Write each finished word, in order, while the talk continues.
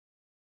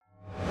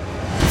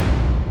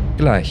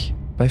gleich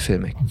bei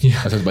Filmic. Ja.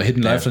 Also bei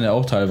Hidden Life dann ja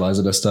auch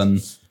teilweise, dass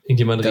dann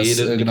irgendjemand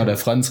redet. Genau, der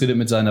Franz redet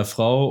mit seiner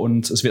Frau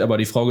und es wird aber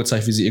die Frau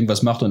gezeigt, wie sie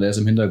irgendwas macht und er ist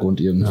im Hintergrund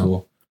irgendwo.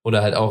 Ja.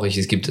 Oder halt auch,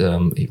 es gibt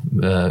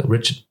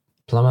Richard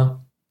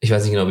Plummer, ich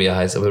weiß nicht genau, wie er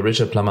heißt, aber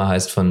Richard Plummer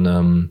heißt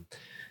von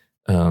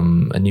A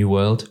New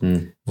World,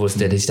 wo es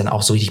der sich dann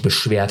auch so richtig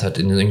beschwert hat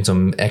in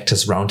irgendeinem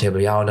Actors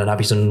Roundtable. Ja, und dann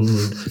habe ich so einen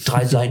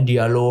 3 Seiten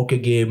Dialog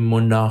gegeben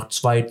und nach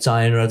 2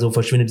 Zeilen oder so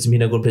verschwindet es im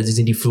Hintergrund. Plötzlich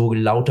sind die Vögel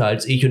lauter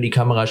als ich und die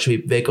Kamera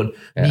schwebt weg und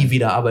nie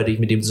wieder arbeite ich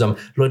mit dem zusammen.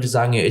 Leute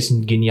sagen, er ist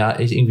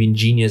irgendwie ein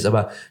Genius,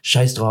 aber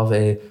scheiß drauf,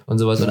 ey, und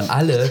sowas. Und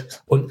alle,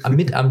 und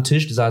mit am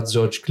Tisch saß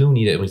George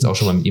Clooney, der übrigens auch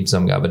schon mal mit ihm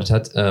zusammengearbeitet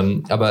hat,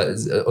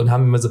 und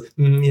haben immer so, ist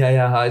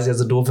ja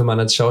so doof, wenn man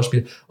als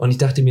Schauspieler, und ich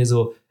dachte mir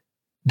so,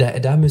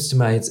 da müsste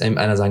mal jetzt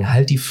einer sagen,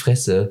 halt die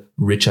Fresse,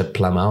 Richard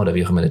Plummer oder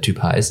wie auch immer der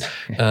Typ heißt,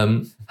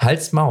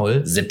 halt's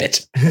Maul.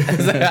 Zippet.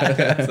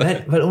 Nein,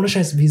 weil ohne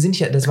Scheiß,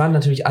 das waren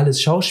natürlich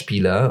alles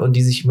Schauspieler und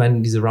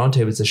diese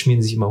Roundtables, da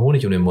schmieren sich immer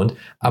Honig um den Mund,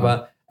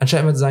 aber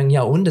anstatt immer zu sagen,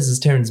 ja und, das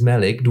ist Terrence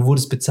Malick, du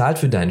wurdest bezahlt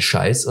für deinen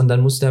Scheiß und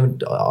dann musst du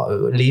damit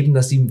leben,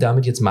 dass sie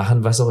damit jetzt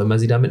machen, was auch immer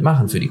sie damit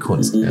machen für die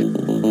Kunst. Ja.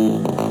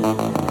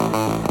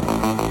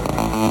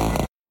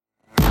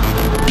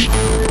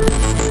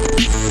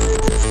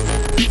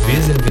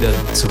 Wir sind wieder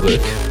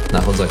zurück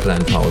nach unserer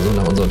kleinen Pause,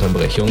 nach unserer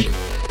Unterbrechung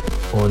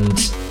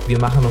und wir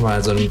machen nochmal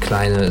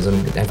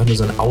einfach nur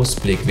so einen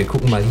Ausblick. Wir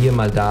gucken mal hier,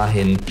 mal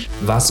dahin,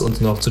 was uns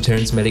noch zu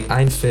Terrence Malick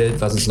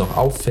einfällt, was uns noch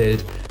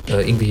auffällt,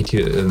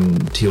 irgendwelche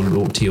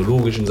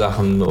theologischen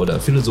Sachen oder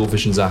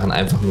philosophischen Sachen,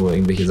 einfach nur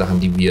irgendwelche Sachen,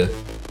 die wir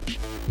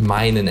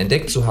meinen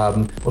entdeckt zu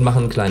haben und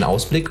machen einen kleinen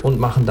Ausblick und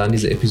machen dann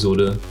diese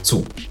Episode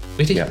zu.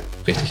 Richtig? Ja.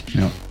 Richtig.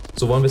 Ja.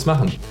 So wollen wir es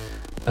machen.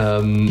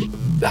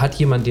 Hat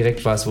jemand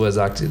direkt was, wo er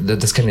sagt,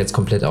 das kann jetzt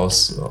komplett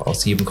aus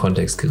jedem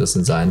Kontext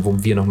gerissen sein, wo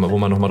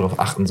man nochmal drauf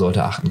achten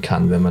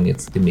kann, wenn man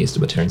jetzt demnächst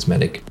über Terrence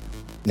Malick.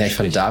 Ja, ich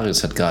fand,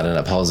 Darius hat gerade in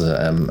der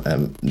Pause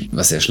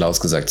was sehr Schlaues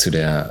gesagt zu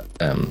der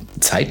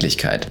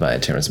Zeitlichkeit bei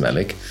Terrence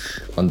Malick.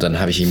 Und dann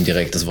habe ich ihm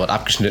direkt das Wort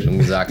abgeschnitten und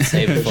gesagt,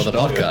 save it for the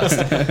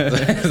podcast.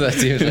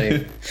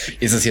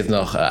 Ist es jetzt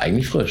noch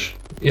eigentlich frisch?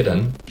 Ja,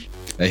 dann.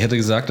 Ja, ich hätte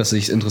gesagt, dass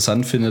ich es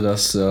interessant finde,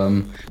 dass so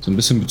ein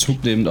bisschen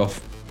Bezug nehmend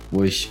auf,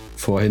 wo ich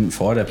vor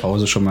der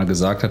Pause schon mal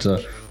gesagt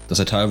hatte, dass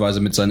er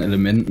teilweise mit seinen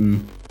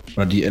Elementen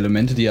oder die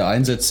Elemente, die er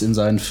einsetzt in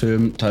seinen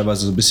Filmen,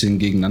 teilweise so ein bisschen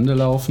gegeneinander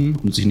laufen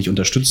und sich nicht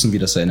unterstützen, wie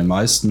das ja in den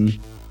meisten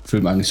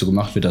Filmen eigentlich so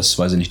gemacht wird, dass,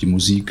 weiß ich nicht, die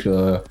Musik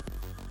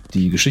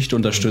die Geschichte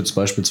unterstützt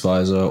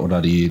beispielsweise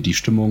oder die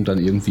Stimmung dann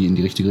irgendwie in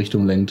die richtige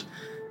Richtung lenkt.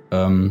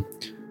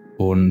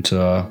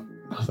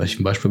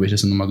 Welchem Beispiel habe ich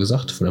das denn nochmal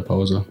gesagt vor der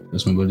Pause?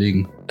 Lass mal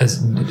überlegen.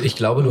 Also, ich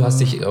glaube, du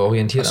hast dich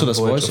orientiert an das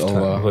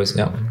Voice-Over.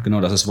 Ja. Genau,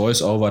 dass das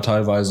Voice-Over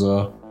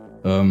teilweise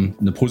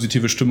eine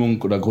positive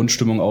Stimmung oder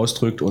Grundstimmung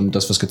ausdrückt und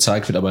das, was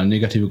gezeigt wird, aber eine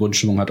negative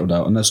Grundstimmung hat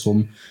oder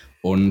andersrum.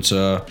 Und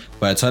bei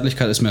der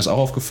Zeitlichkeit ist mir das auch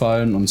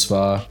aufgefallen und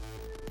zwar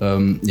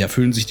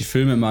fühlen sich die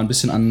Filme immer ein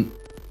bisschen an,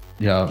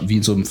 wie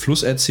in so einem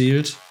Fluss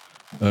erzählt.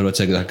 Du hast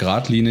ja gesagt,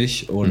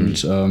 geradlinig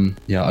und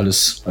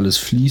alles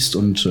fließt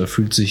und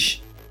fühlt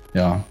sich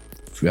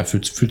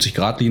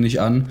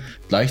geradlinig an.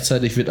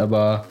 Gleichzeitig wird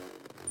aber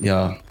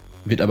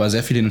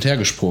sehr viel hin und her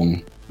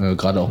gesprungen,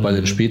 gerade auch bei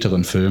den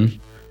späteren Filmen.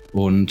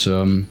 Und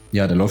da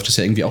läuft es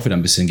ja irgendwie auch wieder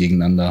ein bisschen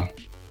gegeneinander.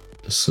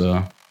 Also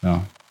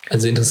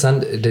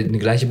interessant, die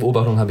gleiche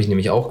Beobachtung habe ich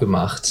nämlich auch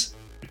gemacht.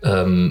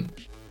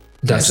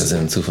 Das ist ja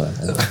ein Zufall.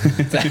 Also.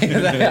 Das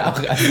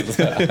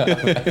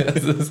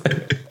ist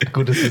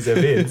gut, dass du es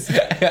erwähnst.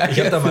 Ich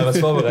habe da mal was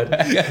vorbereitet.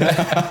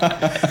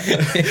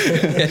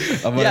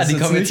 Aber die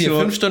kommen jetzt hier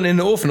 5 Stunden in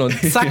den Ofen und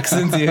zack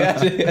sind sie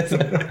fertig.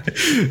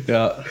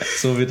 Ja,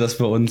 so wird das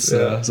bei uns,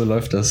 so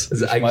läuft das.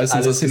 Also eigentlich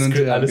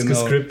alles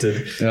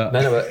gescriptet. Ja.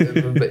 Nein,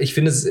 aber ich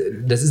finde,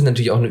 das ist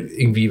natürlich auch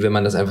irgendwie, wenn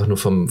man das einfach nur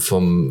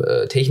vom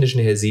Technischen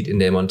her sieht, in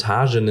der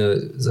Montage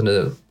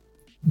eine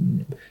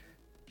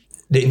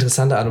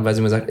interessante Art und Weise,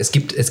 wie man sagt, es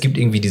gibt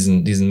irgendwie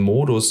diesen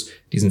Modus,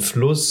 diesen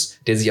Fluss,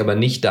 der sich aber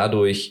nicht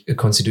dadurch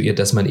konstituiert,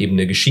 dass man eben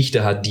eine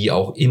Geschichte hat, die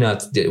auch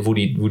wo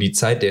die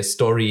Zeit der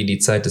Story, die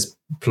Zeit des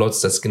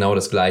Plots das genau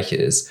das Gleiche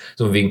ist.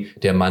 So wegen,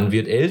 der Mann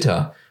wird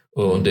älter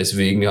und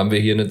deswegen haben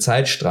wir hier einen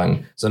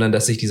Zeitstrang, sondern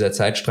dass sich dieser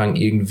Zeitstrang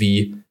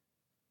irgendwie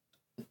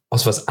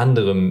aus was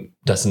anderem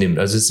das nimmt.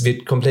 Also es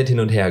wird komplett hin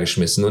und her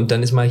geschmissen und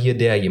dann ist mal hier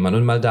der jemand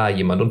und mal da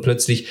jemand und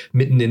plötzlich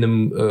mitten in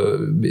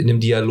einem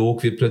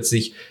Dialog wird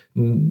plötzlich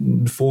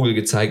ein Vogel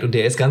gezeigt und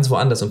der ist ganz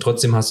woanders und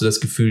trotzdem hast du das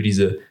Gefühl,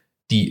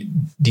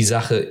 die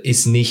Sache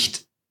ist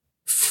nicht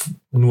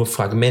nur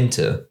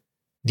Fragmente,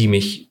 die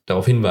mich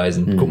darauf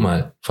hinweisen, guck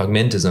mal,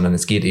 Fragmente, sondern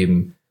es geht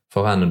eben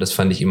voran und das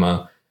fand ich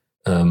immer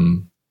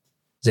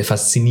sehr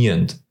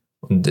faszinierend.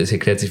 Und das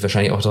erklärt sich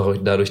wahrscheinlich auch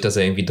dadurch, dass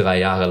er irgendwie 3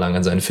 Jahre lang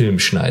an seinen Film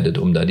schneidet,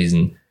 um da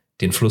den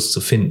Fluss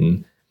zu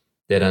finden,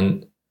 der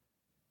dann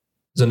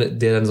so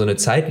eine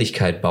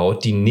Zeitlichkeit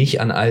baut, die nicht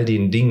an all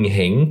den Dingen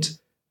hängt,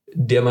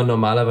 der man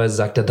normalerweise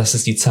sagt, das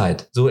ist die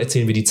Zeit. So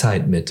erzählen wir die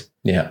Zeit mit.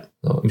 Ja.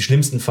 So, im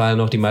schlimmsten Fall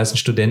noch die meisten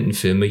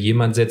Studentenfilme.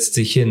 Jemand setzt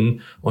sich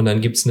hin und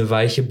dann gibt's eine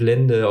weiche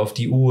Blende auf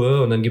die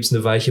Uhr und dann gibt's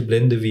eine weiche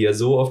Blende, wie er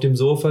so auf dem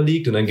Sofa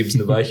liegt und dann gibt's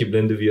eine weiche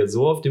Blende, wie er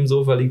so auf dem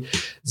Sofa liegt.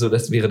 So,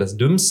 das wäre das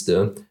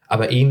Dümmste.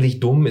 Aber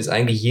ähnlich dumm ist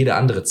eigentlich jede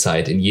andere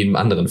Zeit in jedem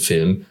anderen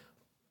Film.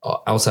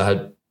 Außer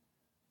halt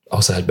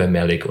bei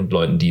Malick und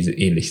Leuten, die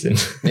ähnlich sind.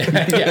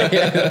 Ja.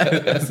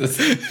 Das ist,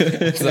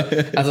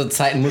 also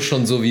Zeit muss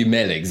schon so wie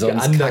Malick,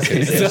 sonst anders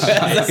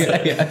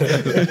kacke.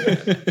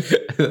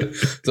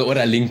 So,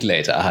 oder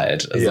Linklater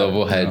halt. Also, Ja,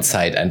 wo halt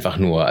Zeit einfach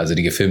nur, also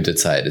die gefilmte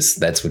Zeit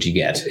ist, that's what you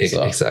get. So.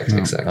 Exakt.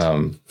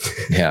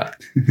 Ja.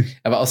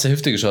 Aber aus der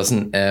Hüfte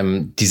geschossen,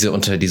 diese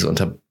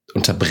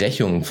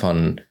Unterbrechung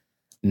von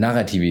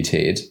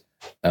Narrativität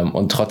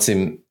und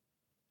trotzdem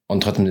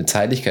eine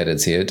Zeitlichkeit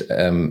erzählt,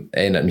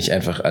 erinnert mich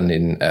einfach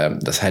an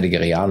das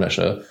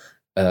Heideggerianische.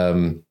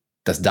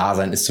 Das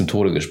Dasein ist zum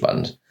Tode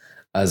gespannt.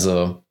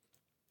 Also,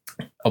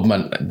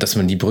 dass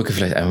man die Brücke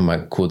vielleicht einfach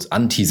mal kurz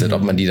anteasert,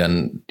 ob man die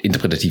dann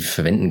interpretativ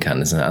verwenden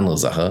kann, ist eine andere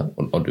Sache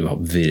und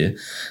überhaupt will.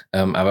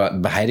 Aber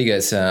bei Heidegger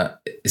ist ja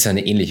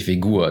eine ähnliche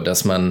Figur,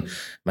 dass man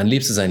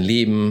lebt so sein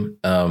Leben,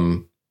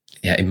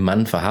 im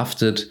Mann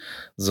verhaftet,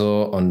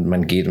 so, und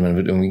man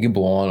wird irgendwie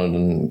geboren und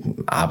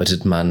dann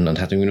arbeitet man und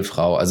hat irgendwie eine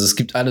Frau. Also es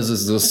gibt alle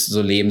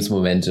so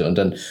Lebensmomente und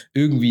dann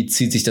irgendwie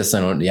zieht sich das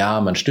dann und ja,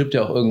 man stirbt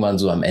ja auch irgendwann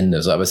so am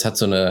Ende, so, aber es hat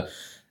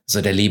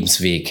der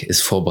Lebensweg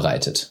ist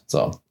vorbereitet,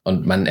 so.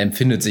 Und man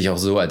empfindet sich auch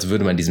so, als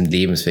würde man diesen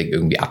Lebensweg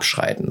irgendwie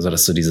abschreiten, so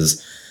dass so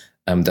dieses,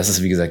 das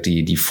ist wie gesagt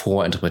die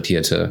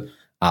vorinterpretierte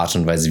Art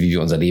und Weise, wie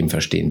wir unser Leben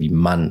verstehen, wie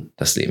man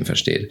das Leben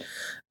versteht.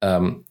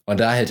 Und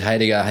da hält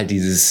Heidegger halt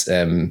dieses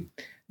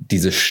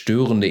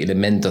störende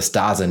Element, das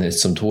Dasein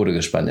ist zum Tode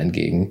gespannt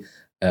entgegen,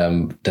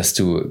 dass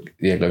du,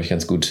 ja, glaube ich,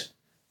 ganz gut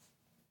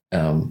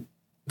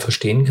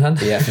verstehen kann.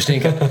 Ja,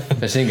 verstehen kann.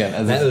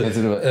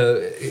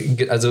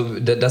 Also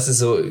das ist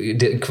so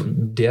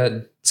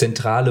der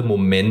zentrale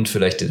Moment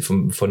vielleicht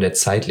von der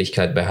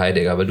Zeitlichkeit bei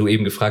Heidegger, weil du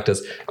eben gefragt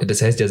hast,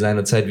 das heißt ja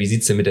seinerzeit, wie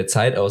sieht's denn mit der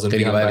Zeit aus? Und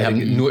wir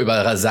haben nur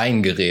über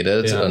Sein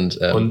geredet. Ja.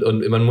 Und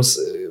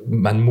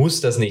man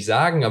muss das nicht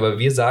sagen, aber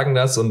wir sagen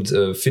das und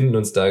finden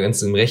uns da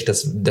ganz im Recht,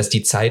 dass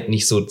die Zeit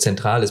nicht so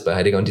zentral ist bei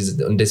Heidegger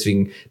und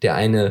deswegen der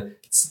eine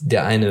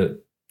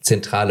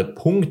zentrale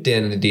Punkt,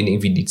 den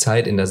irgendwie die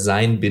Zeit in das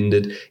Sein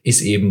bindet,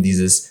 ist eben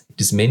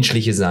das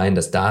menschliche Sein,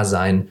 das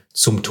Dasein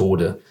zum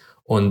Tode.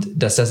 Und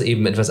dass das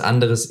eben etwas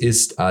anderes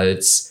ist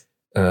als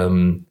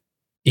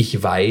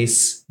ich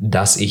weiß,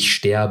 dass ich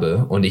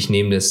sterbe und ich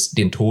nehme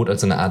den Tod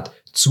als eine Art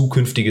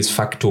zukünftiges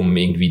Faktum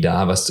irgendwie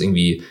da, was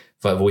irgendwie,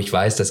 wo ich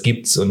weiß, das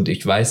gibt's und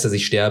ich weiß, dass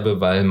ich sterbe,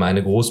 weil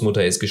meine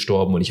Großmutter ist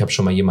gestorben und ich habe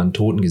schon mal jemanden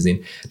Toten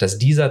gesehen. Dass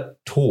dieser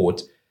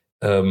Tod,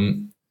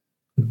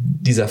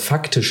 dieser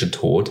faktische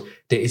Tod,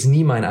 der ist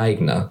nie mein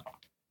eigener.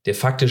 Der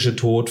faktische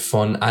Tod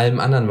von allem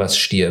anderen, was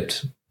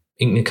stirbt.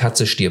 Irgendeine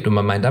Katze stirbt. Und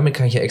man meint, damit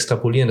kann ich ja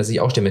extrapolieren, dass ich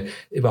auch sterbe.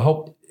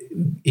 Überhaupt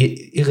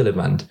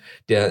irrelevant.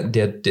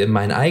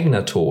 Mein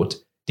eigener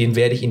Tod, den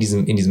werde ich in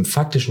diesem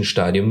faktischen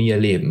Stadium nie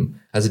erleben.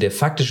 Also der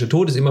faktische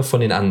Tod ist immer von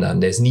den anderen,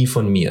 der ist nie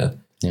von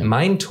mir. Ja.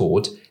 Mein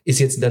Tod ist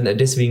jetzt dann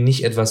deswegen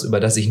nicht etwas, über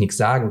das ich nichts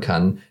sagen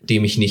kann,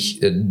 dem ich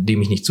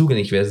nicht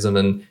zugänglich werde,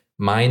 sondern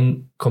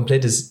meine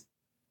komplette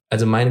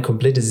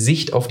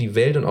Sicht auf die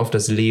Welt und auf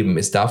das Leben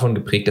ist davon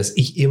geprägt, dass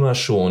ich immer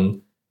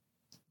schon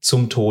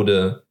zum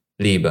Tode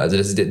lebe. Also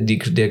das ist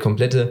der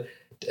komplette,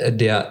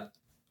 der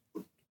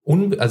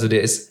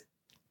ist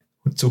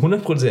zu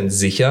 100%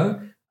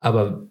 sicher,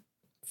 aber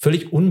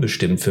völlig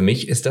unbestimmt für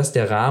mich, ist das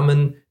der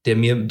Rahmen, der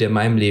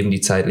meinem Leben die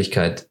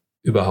Zeitlichkeit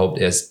überhaupt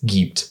erst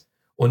gibt.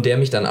 Und der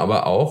mich dann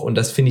aber auch, und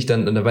das finde ich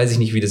dann, und da weiß ich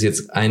nicht, wie das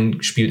jetzt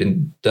einspielt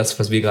in das,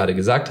 was wir gerade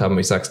gesagt haben,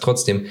 ich sage es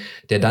trotzdem,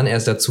 der dann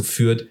erst dazu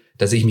führt,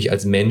 dass ich mich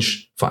als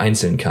Mensch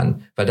vereinzeln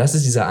kann. Weil das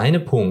ist dieser eine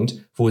Punkt,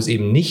 wo es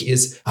eben nicht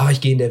ist,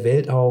 ich gehe in der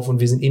Welt auf und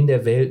wir sind in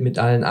der Welt mit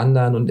allen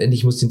anderen und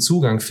endlich muss den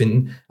Zugang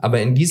finden. Aber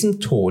in diesem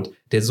Tod,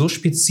 der so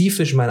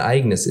spezifisch mein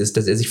eigenes ist,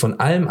 dass er sich von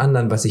allem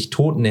anderen, was ich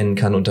Tod nennen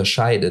kann,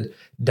 unterscheidet,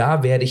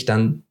 da werde ich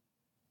dann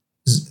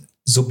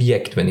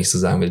Subjekt, wenn ich so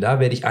sagen will. Da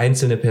werde ich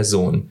einzelne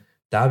Person.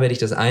 Da werde ich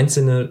das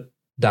einzelne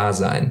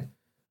Dasein.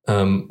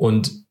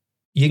 Und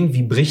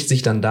irgendwie bricht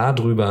sich dann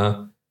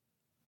darüber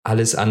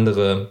alles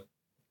andere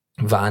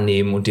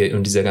wahrnehmen und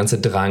dieser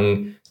ganze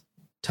Drang,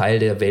 Teil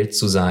der Welt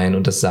zu sein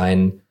und das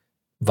Sein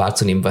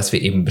wahrzunehmen, was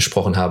wir eben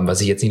besprochen haben,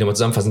 was ich jetzt nicht nochmal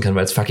zusammenfassen kann,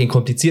 weil es fucking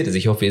kompliziert ist.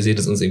 Ich hoffe, ihr seht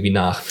es uns irgendwie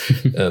nach,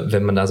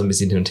 wenn man da so ein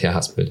bisschen hin und her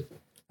haspelt.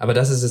 Aber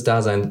das ist das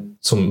Dasein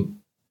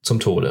zum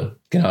Tode.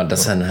 Genau,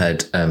 das dann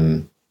halt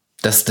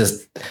das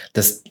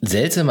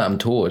Seltsame am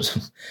Tod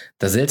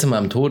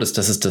ist,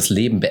 dass es das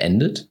Leben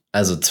beendet,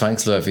 also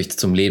zwangsläufig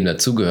zum Leben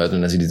dazugehört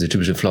und dass diese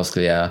typische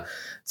Floskel, ja,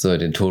 so,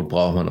 den Tod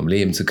braucht man, um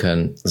leben zu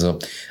können, so.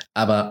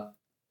 Aber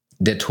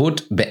der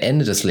Tod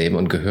beendet das Leben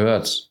und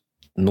gehört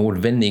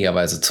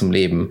notwendigerweise zum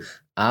Leben,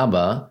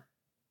 aber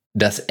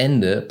das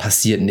Ende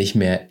passiert nicht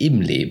mehr im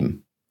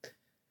Leben.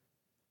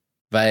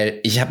 Weil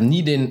ich habe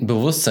nie den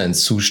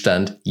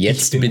Bewusstseinszustand,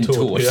 jetzt bin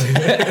tot. Ja.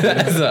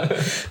 Also,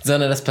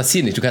 sondern das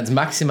passiert nicht. Du kannst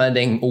maximal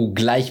denken, oh,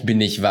 gleich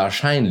bin ich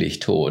wahrscheinlich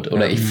tot.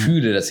 Oder ich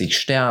fühle, dass ich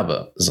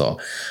sterbe. So.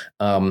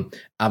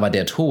 Aber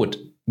der Tod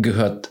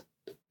gehört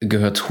zu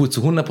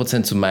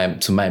 100%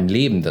 zu meinem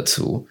Leben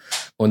dazu.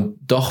 Und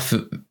doch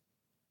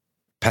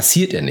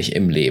passiert er nicht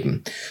im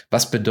Leben.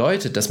 Was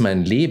bedeutet, dass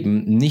mein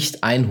Leben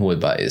nicht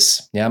einholbar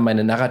ist. Ja,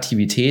 meine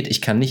Narrativität,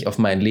 ich kann nicht auf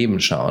mein Leben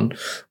schauen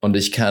und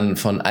ich kann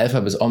von Alpha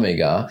bis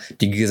Omega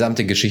die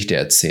gesamte Geschichte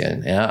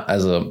erzählen. Ja,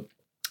 also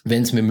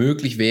wenn es mir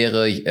möglich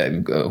wäre,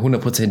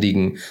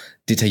 100%igen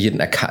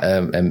detaillierten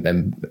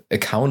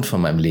Account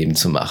von meinem Leben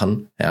zu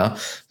machen, ja,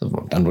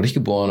 dann wurde ich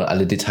geboren,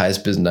 alle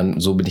Details bis und dann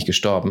so bin ich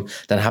gestorben,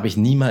 dann habe ich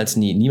niemals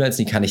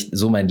kann ich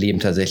so mein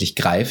Leben tatsächlich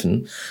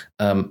greifen,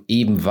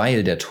 eben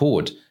weil der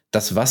Tod,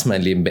 das, was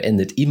mein Leben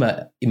beendet,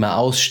 immer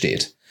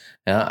aussteht.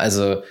 Ja,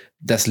 also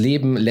das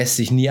Leben lässt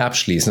sich nie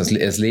abschließen.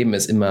 Das Leben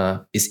ist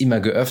immer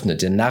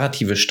geöffnet. Der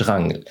narrative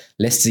Strang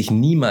lässt sich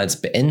niemals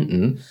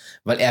beenden,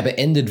 weil er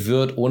beendet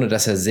wird, ohne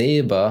dass er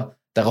selber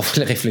darauf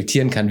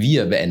reflektieren kann, wie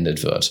er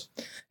beendet wird.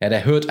 Ja,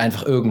 der hört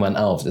einfach irgendwann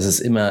auf. Es ist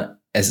immer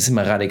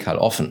radikal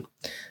offen.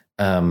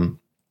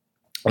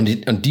 Und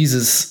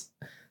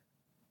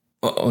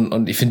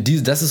ich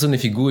finde, das ist so eine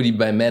Figur, die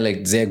bei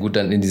Malick sehr gut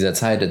dann in dieser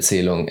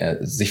Zeiterzählung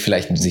sich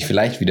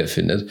vielleicht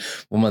wiederfindet,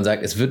 wo man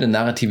sagt, es wird eine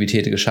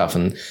Narrativität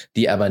geschaffen,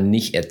 die aber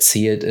nicht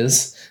erzählt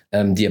ist,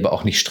 die aber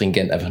auch nicht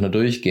stringent einfach nur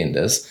durchgehend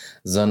ist,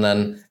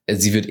 sondern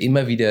sie wird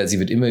immer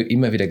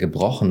wieder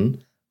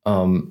gebrochen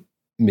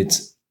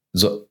mit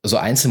so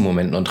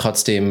Einzelmomenten und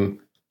trotzdem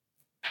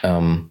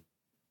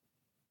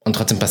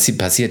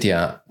passiert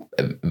ja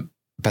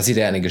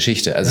eine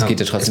Geschichte. Also es geht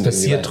ja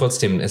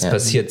trotzdem. Es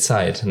passiert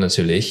Zeit,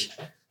 natürlich.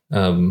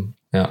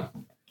 Ja.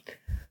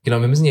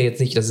 Genau, wir müssen ja jetzt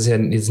nicht, das ist ja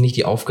jetzt nicht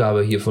die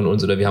Aufgabe hier von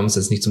uns, oder wir haben uns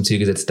jetzt nicht zum Ziel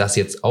gesetzt, das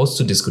jetzt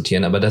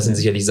auszudiskutieren, aber das sind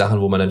sicherlich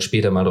Sachen, wo man dann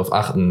später mal drauf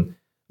achten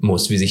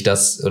muss, wie sich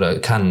das, oder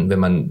kann, wenn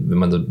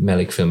man so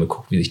Malick-Filme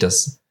guckt, wie sich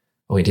das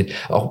orientiert.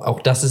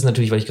 Auch das ist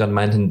natürlich, weil ich gerade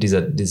meinte,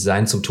 dieser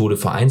Design zum Tode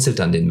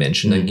vereinzelt an den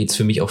Menschen. Dann geht es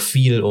für mich auch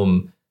viel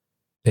um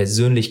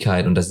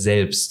Persönlichkeit und das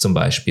Selbst zum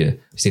Beispiel.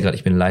 Ich sehe gerade,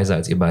 ich bin leiser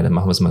als ihr beide,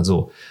 machen wir es mal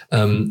so.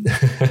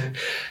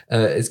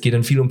 Es geht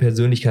dann viel um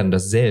Persönlichkeit und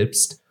das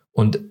Selbst,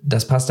 und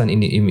das passt dann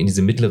in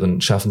diese mittleren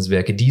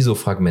Schaffenswerke, die so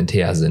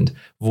fragmentär sind,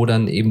 wo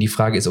dann eben die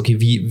Frage ist, okay,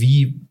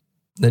 wie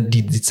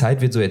die Zeit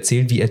wird so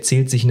erzählt, wie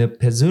erzählt sich eine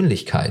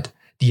Persönlichkeit,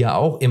 die ja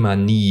auch immer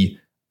nie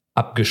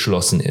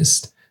abgeschlossen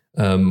ist,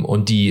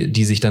 und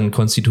die sich dann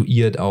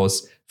konstituiert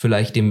aus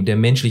vielleicht der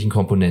menschlichen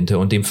Komponente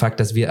und dem Fakt,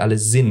 dass wir alle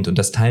sind, und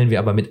das teilen wir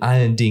aber mit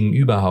allen Dingen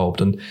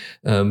überhaupt, und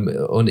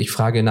ich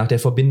frage nach der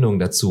Verbindung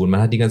dazu, und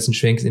man hat die ganzen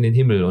Schwenks in den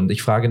Himmel, und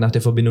ich frage nach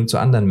der Verbindung zu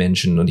anderen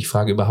Menschen, und ich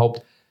frage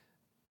überhaupt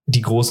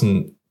die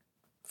großen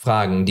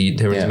Fragen, die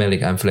Terrence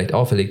Malick einem vielleicht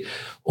auferlegt,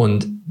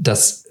 und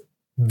dass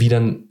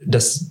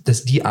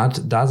die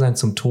Art Dasein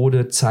zum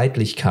Tode,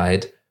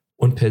 Zeitlichkeit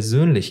und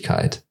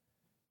Persönlichkeit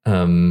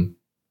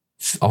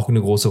auch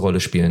eine große Rolle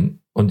spielen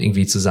und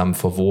irgendwie zusammen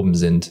verwoben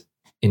sind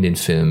in den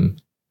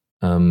Filmen.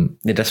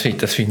 Das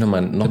finde ich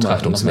nochmal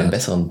einen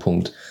besseren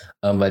Punkt,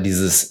 weil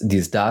dieses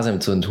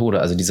Dasein zum Tode,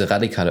 also diese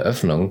radikale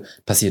Öffnung,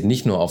 passiert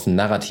nicht nur auf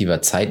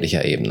narrativer,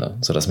 zeitlicher Ebene,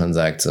 so dass man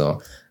sagt,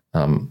 so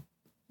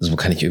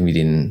kann ich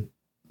irgendwie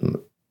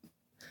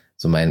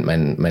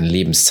meine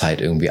Lebenszeit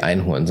irgendwie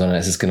einholen, sondern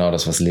es ist genau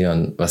das, was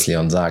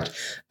Leon sagt.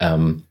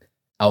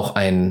 Auch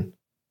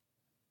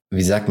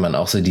wie sagt man,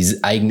 auch so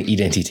diese eigene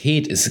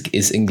Identität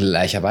ist in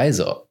gleicher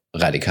Weise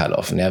radikal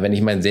offen. Ja, wenn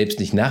ich mein Selbst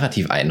nicht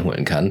narrativ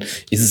einholen kann,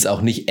 ist es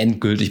auch nicht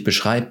endgültig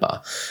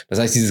beschreibbar. Das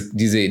heißt,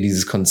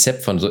 dieses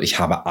Konzept von so, ich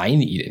habe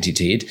eine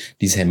Identität,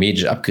 die ist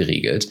hermetisch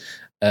abgeriegelt,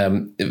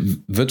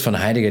 wird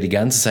von Heidegger die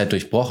ganze Zeit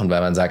durchbrochen,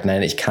 weil man sagt,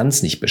 nein, ich kann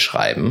es nicht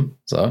beschreiben,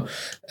 so,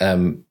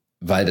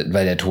 weil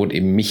der Tod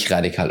eben mich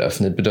radikal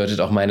öffnet, bedeutet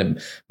auch meine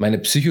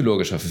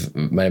psychologische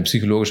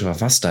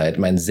Verfasstheit,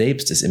 mein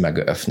Selbst ist immer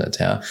geöffnet,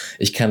 ja.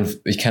 Ich kann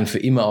für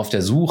immer auf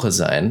der Suche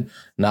sein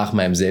nach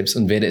meinem Selbst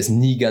und werde es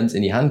nie ganz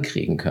in die Hand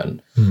kriegen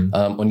können.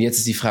 Und jetzt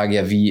ist die Frage,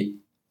 ja,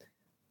 wie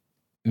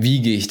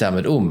gehe ich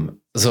damit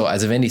um? So,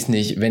 also wenn ich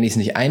es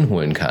nicht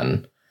einholen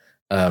kann,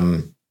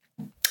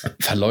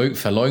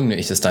 verleugne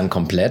ich das dann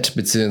komplett,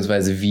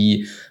 beziehungsweise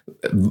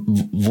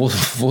wo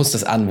ist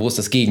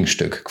das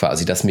Gegenstück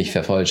quasi, das mich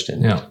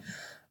vervollständigt. Ja.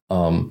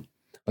 Und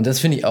das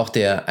finde ich auch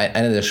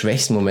einer der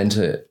schwächsten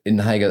Momente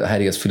in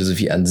Heideggers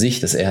Philosophie an sich,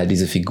 dass er halt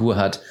diese Figur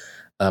hat,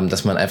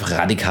 dass man einfach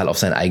radikal auf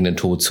seinen eigenen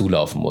Tod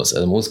zulaufen muss.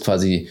 Also man muss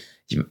quasi,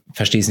 ich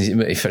verstehe es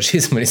immer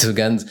nicht so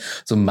ganz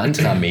so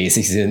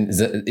mantramäßig,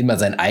 immer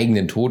seinen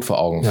eigenen Tod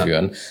vor Augen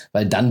führen,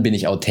 weil dann bin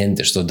ich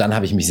authentisch, so dann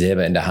habe ich mich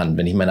selber in der Hand,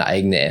 wenn ich meine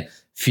eigene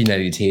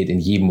Finalität in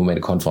jedem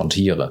Moment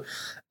konfrontiere.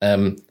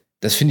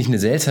 Das finde ich eine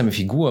seltsame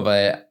Figur,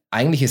 weil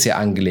eigentlich ist ja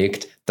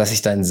angelegt, dass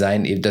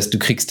du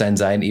kriegst dein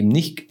Sein eben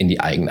nicht in die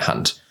eigene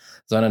Hand,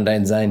 sondern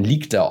dein Sein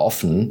liegt da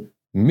offen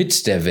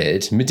mit der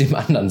Welt, mit dem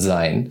anderen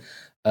Sein.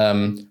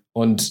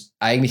 Und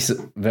eigentlich,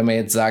 wenn man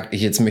jetzt sagt,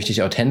 jetzt möchte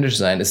ich authentisch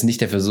sein, ist nicht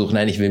der Versuch,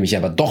 nein, ich will mich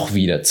aber doch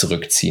wieder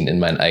zurückziehen in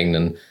meine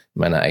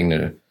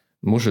eigene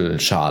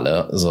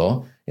Muschelschale,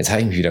 so, jetzt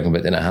habe ich mich wieder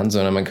komplett in der Hand,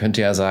 sondern man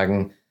könnte ja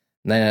sagen,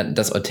 naja,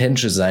 das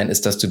authentische Sein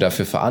ist, dass du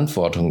dafür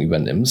Verantwortung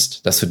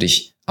übernimmst, dass du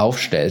dich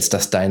aufstellst,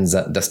 dass dein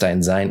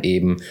Sein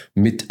eben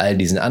mit all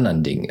diesen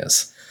anderen Dingen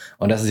ist.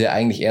 Und das ist ja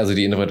eigentlich eher so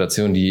die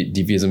Interpretation,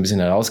 die wir so ein bisschen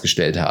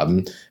herausgestellt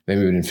haben, wenn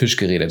wir über den Fisch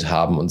geredet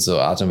haben und so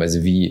Art und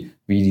Weise, wie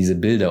diese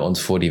Bilder uns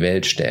vor die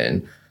Welt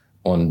stellen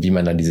und wie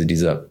man dann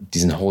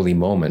diesen Holy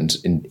Moment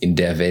in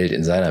der Welt,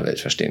 in seiner Welt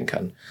verstehen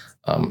kann.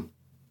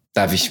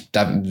 Da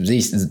sehe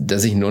ich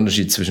einen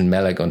Unterschied zwischen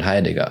Malick und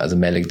Heidegger. Also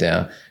Malick,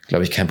 der,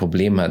 glaube ich, kein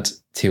Problem hat,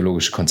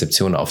 theologische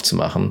Konzeptionen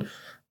aufzumachen,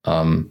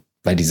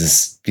 weil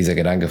dieser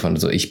Gedanke von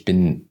so, ich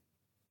bin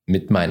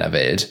mit meiner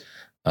Welt,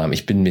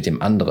 ich bin mit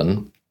dem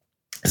anderen,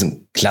 ist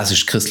ein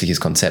klassisch christliches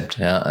Konzept.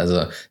 Ja?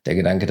 Also der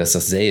Gedanke, dass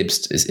das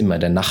Selbst ist immer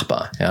der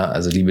Nachbar. Ja?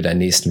 Also liebe deinen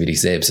Nächsten wie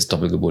dich selbst, ist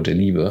Doppelgebot der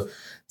Liebe,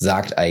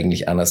 sagt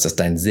eigentlich anders, dass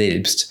dein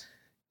Selbst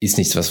ist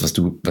nichts, was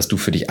du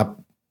für dich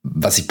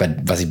was sich bei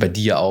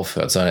dir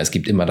aufhört, sondern es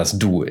gibt immer das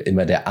Du.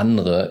 Immer der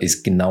andere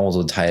ist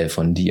genauso Teil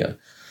von dir.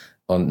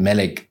 Und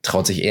Malick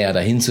traut sich eher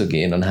dahin zu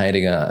gehen und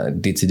Heidegger,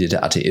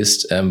 dezidierter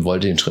Atheist,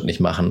 wollte den Schritt nicht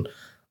machen.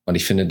 Und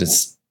ich finde,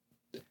 dass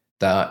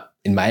da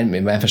in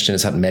meinem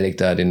Verständnis hat Malick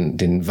da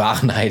den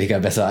wahren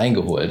Heidegger besser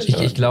eingeholt.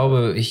 Ich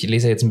glaube, ich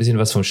lese jetzt ein bisschen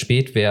was vom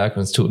Spätwerk,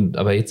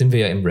 aber jetzt sind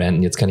wir ja im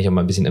Brandon, jetzt kann ich auch mal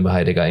ein bisschen über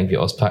Heidegger irgendwie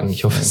auspacken.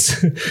 Ich hoffe,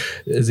 es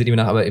seht ihr mir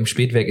nach, aber im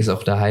Spätwerk ist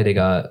auch der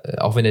Heidegger,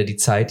 auch wenn er die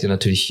Zeit ja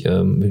natürlich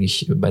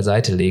wirklich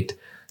beiseite legt,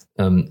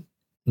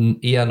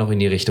 eher noch in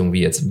die Richtung,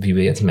 wie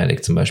wir jetzt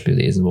Malick zum Beispiel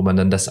lesen, wo man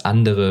dann das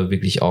andere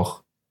wirklich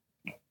auch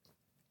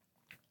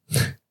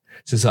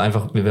es ist so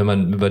einfach, wie wenn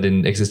man über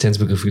den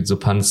Existenzbegriff so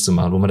Panz zu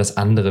machen, wo man das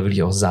andere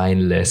wirklich auch sein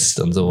lässt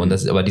und so. Und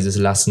das aber dieses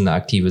Lassen eine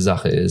aktive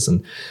Sache ist.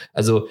 Und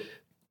also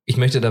ich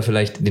möchte da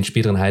vielleicht den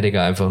späteren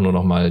Heidegger einfach nur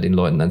noch mal den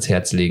Leuten ans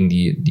Herz legen,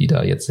 die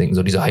da jetzt denken,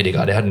 so dieser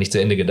Heidegger, der hat nicht zu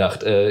Ende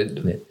gedacht.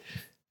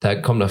 Da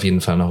kommt auf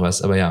jeden Fall noch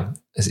was. Aber ja,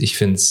 ich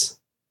finde es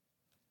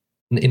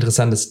ein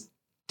interessantes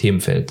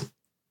Themenfeld.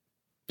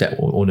 Ja.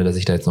 Ohne, dass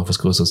ich da jetzt noch was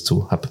Größeres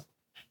zu habe.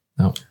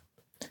 Ja.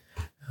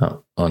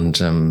 Ja,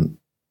 und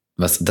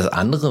das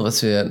andere,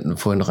 was wir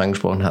vorhin noch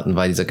angesprochen hatten,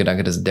 war dieser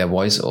Gedanke der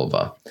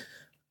Voice-Over.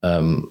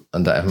 Und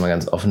da einfach mal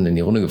ganz offen in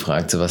die Runde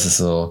gefragt, so was ist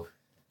so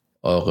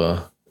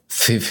eure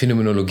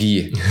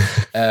Phänomenologie,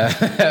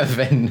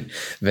 wenn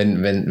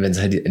es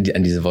halt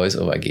an diese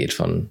Voice-Over geht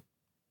von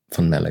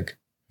Malick.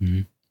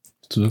 Mhm.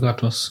 Hast du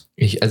gerade was?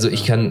 Ich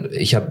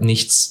habe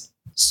nichts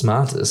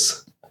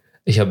Smartes.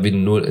 Ich habe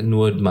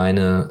nur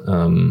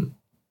meine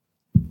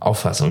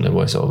Auffassung der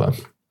Voice-Over.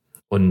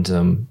 Und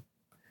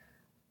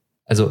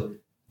also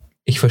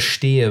ich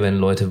verstehe, wenn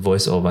Leute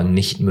Voice-Over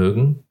nicht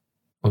mögen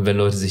und wenn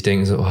Leute sich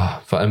denken so,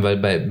 vor allem, weil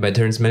bei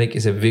Terrence Malick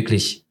ist er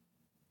wirklich,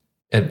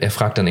 er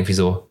fragt dann irgendwie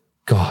so,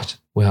 God,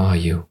 where are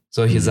you?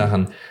 Solche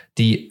Sachen,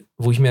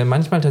 wo ich mir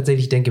manchmal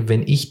tatsächlich denke,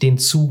 wenn ich den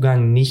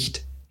Zugang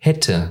nicht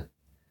hätte,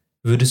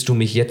 würdest du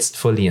mich jetzt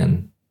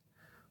verlieren.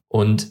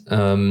 Und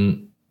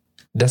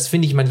das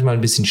finde ich manchmal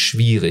ein bisschen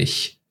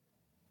schwierig.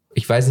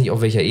 Ich weiß nicht,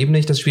 auf welcher Ebene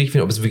ich das schwierig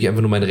finde, ob es wirklich einfach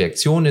nur meine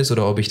Reaktion ist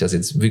oder ob ich das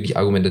jetzt wirklich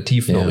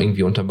argumentativ noch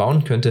irgendwie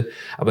unterbauen könnte.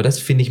 Aber das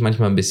finde ich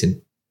manchmal ein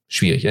bisschen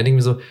schwierig. Ich denke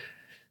mir so,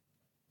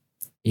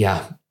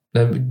 ja,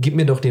 dann gib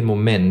mir doch den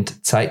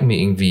Moment, zeig mir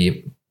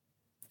irgendwie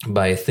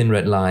bei Thin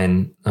Red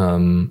Line,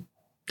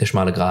 der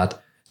schmale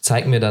Grat,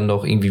 zeig mir dann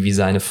doch irgendwie, wie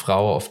seine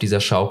Frau auf dieser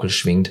Schaukel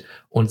schwingt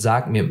und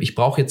sag mir, ich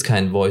brauche jetzt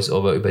keinen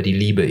Voice-Over über die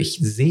Liebe, ich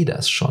sehe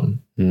das schon.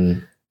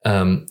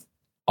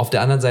 Auf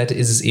der anderen Seite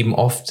ist es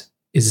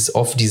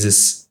oft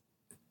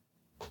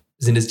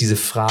sind es diese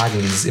Fragen,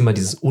 immer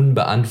dieses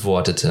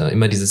Unbeantwortete,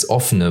 immer dieses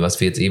Offene, was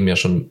wir jetzt eben ja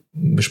schon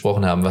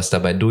besprochen haben, was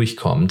dabei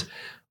durchkommt.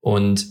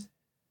 Und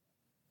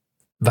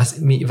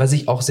was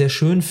ich auch sehr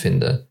schön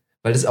finde,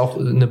 weil es auch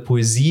eine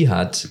Poesie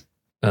hat,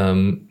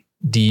 für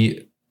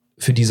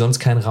die sonst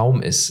kein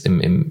Raum ist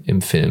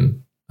im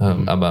Film.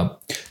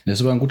 Aber das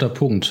ist aber ein guter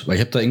Punkt, weil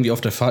ich habe da irgendwie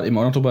auf der Fahrt eben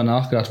auch noch drüber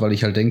nachgedacht, weil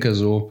ich halt denke,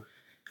 so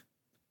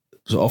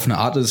auf eine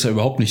Art ist es ja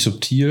überhaupt nicht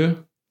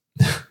subtil,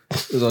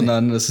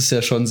 sondern es ist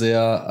ja schon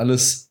sehr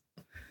alles,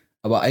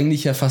 aber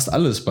eigentlich ja fast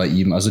alles bei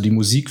ihm. Also die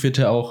Musik ist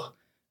ja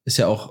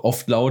auch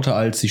oft lauter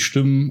als die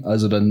Stimmen.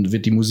 Also dann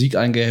wird die Musik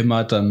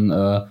eingehämmert, dann,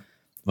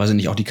 weiß ich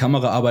nicht, auch die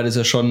Kameraarbeit ist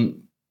ja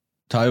schon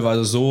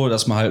teilweise so,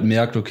 dass man halt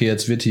merkt, okay,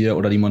 jetzt wird hier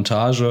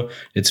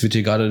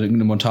gerade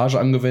irgendeine Montage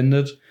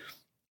angewendet.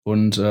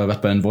 Und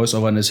was bei den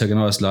Voice-Overn ist ja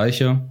genau das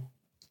Gleiche.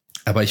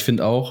 Aber ich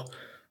finde auch,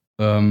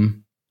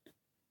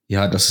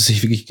 dass es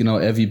sich wirklich genau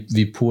eher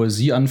wie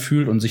Poesie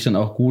anfühlt und sich dann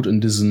auch gut in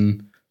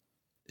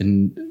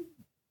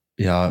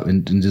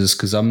dieses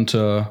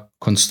gesamte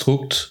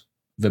Konstrukt,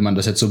 wenn man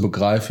das jetzt so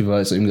begreift, wie wir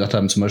es eben gesagt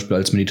haben, zum Beispiel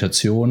als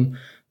Meditation,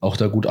 auch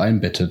da gut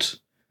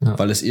einbettet. Ja.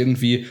 Weil es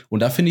irgendwie, und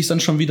da finde ich es dann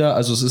schon wieder,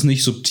 also es ist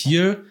nicht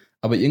subtil,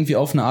 aber irgendwie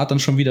auf eine Art dann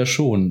schon wieder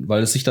schon,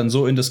 weil es sich dann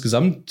so in das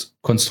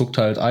Gesamtkonstrukt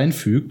halt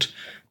einfügt,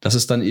 dass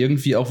es dann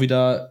irgendwie auch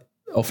wieder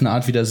auf eine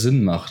Art wieder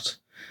Sinn macht.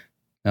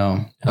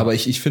 Ja. Aber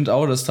ich finde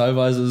auch, dass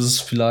teilweise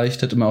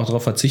vielleicht hätte man auch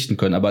darauf verzichten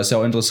können, aber es ist ja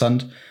auch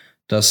interessant,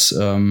 dass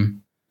er,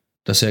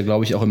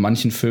 glaube ich, auch in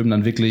manchen Filmen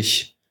dann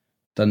wirklich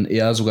dann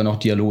eher sogar noch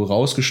Dialoge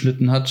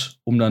rausgeschnitten hat,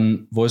 um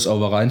dann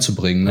Voice-Over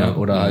reinzubringen. Ne? Ja.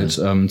 Oder halt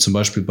zum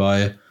Beispiel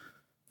bei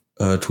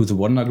To the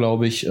Wonder,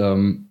 glaube ich,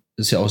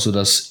 ist ja auch so,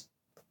 dass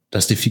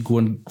die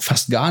Figuren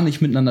fast gar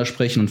nicht miteinander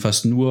sprechen und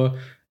fast nur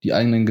die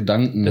eigenen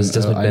Gedanken. Das ist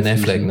das mit Ben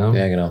Affleck, ne?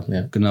 Ja, genau.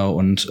 Ja. Genau,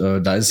 und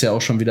da ist ja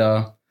auch schon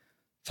wieder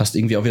fast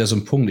irgendwie auch wieder so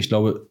ein Punkt. Ich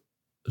glaube,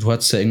 du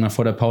hattest ja irgendwann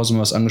vor der Pause mal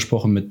was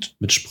angesprochen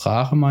mit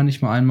Sprache, meine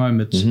ich mal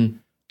einmal,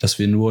 dass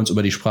wir nur uns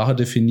über die Sprache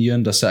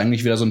definieren. Das ist ja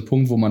eigentlich wieder so ein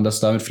Punkt, wo man das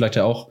damit vielleicht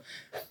ja auch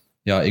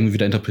irgendwie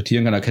wieder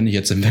interpretieren kann. Da kenne ich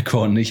jetzt den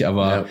Background nicht,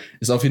 aber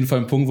ist auf jeden Fall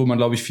ein Punkt, wo man,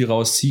 glaube ich, viel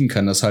rausziehen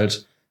kann. Dass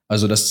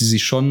die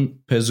sich schon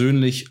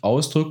persönlich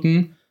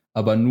ausdrücken,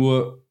 aber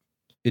nur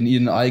in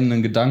ihren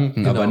eigenen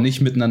Gedanken, aber nicht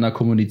miteinander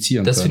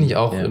kommunizieren Das können. finde ich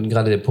auch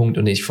gerade der Punkt.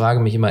 Und ich frage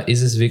mich immer,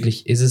 ist es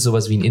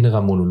sowas wie ein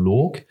innerer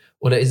Monolog?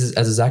 Oder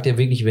sagt er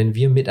wirklich, wenn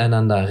wir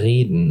miteinander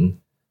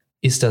reden,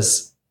 ist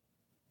das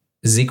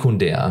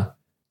sekundär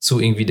zu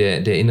irgendwie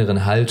der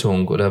inneren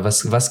Haltung? Oder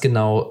was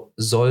genau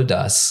soll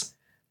das,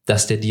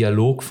 dass der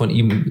Dialog von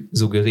ihm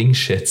so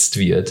geringschätzt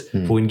wird,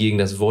 wohingegen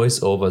das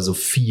Voice-Over so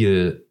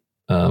viel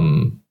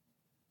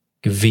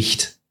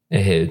Gewicht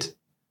erhält?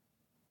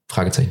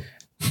 Fragezeichen.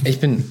 Ich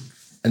bin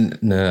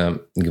eine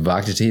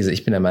gewagte These.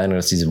 Ich bin der Meinung,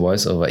 dass diese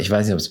Voice-Over, ich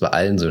weiß nicht, ob es bei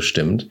allen so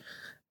stimmt,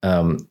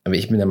 aber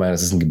ich bin der Meinung,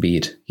 das ist ein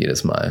Gebet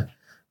jedes Mal.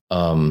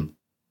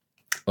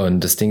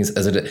 Und das Ding ist,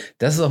 also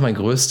das ist auch mein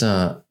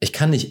größter, ich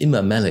kann nicht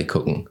immer Malick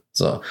gucken.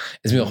 So.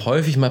 Ist mir auch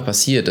häufig mal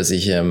passiert, dass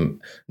ich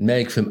einen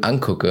Malick-Film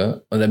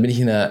angucke und dann bin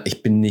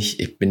ich bin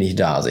nicht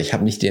da. Also ich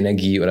habe nicht die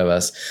Energie oder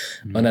was.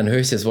 Und dann höre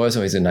ich das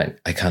Voice-Over und ich so, nein,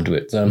 I can't do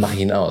it. Sondern mache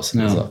ich ihn aus.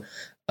 Ja. So.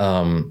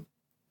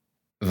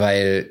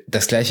 Weil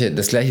das gleiche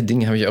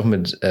Ding habe ich auch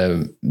mit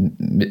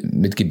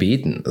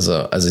Gebeten.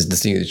 Also das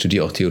Ding, ich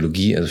studiere auch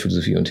Theologie, also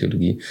Philosophie und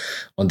Theologie.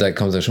 Und da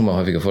kommt es ja schon mal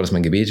häufiger vor, dass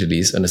man Gebete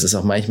liest. Und es ist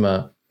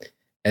manchmal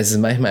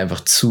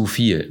einfach zu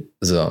viel.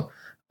 So.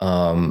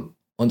 Und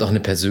auch eine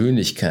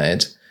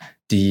Persönlichkeit,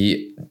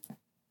 die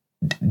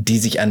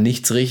sich an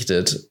nichts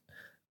richtet,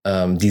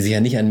 die sich ja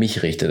nicht an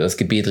mich richtet. Das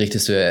Gebet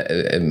richtest du ja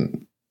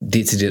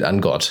dezidiert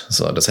an Gott.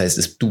 So. Das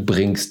heißt, du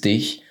bringst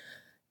dich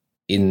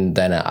in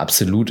deiner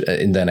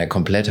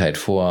Komplettheit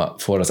vor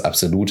das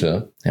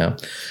Absolute, ja,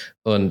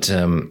 und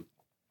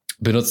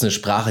benutzt eine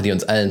Sprache, die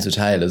uns allen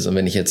zuteil ist. Und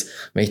wenn ich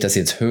das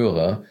jetzt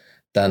höre,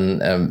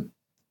 dann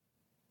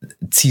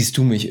ziehst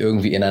du mich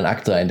irgendwie in einen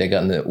Akt rein,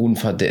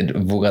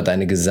 wo gerade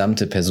deine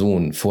gesamte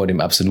Person vor dem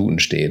Absoluten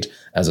steht.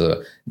 Also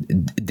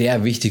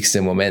der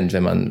wichtigste Moment,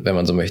 wenn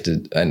man so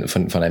möchte,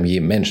 von einem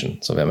jedem Menschen,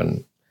 so wenn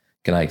man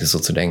geneigt ist, so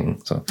zu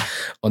denken. So.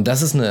 Und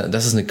das ist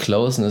eine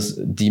Closeness,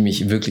 die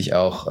mich wirklich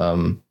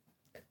auch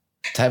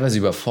teilweise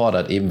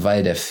überfordert, eben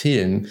weil der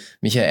Film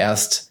mich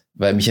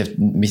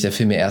der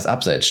Film ja erst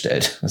abseits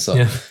stellt. So.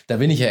 Ja. Da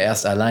bin ich ja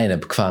erst alleine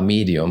qua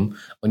Medium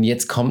und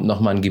jetzt kommt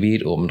noch mal ein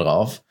Gebet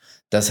obendrauf.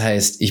 Das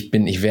heißt, ich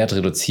werde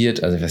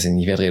reduziert, also ich weiß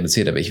nicht,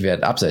 aber ich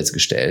werde abseits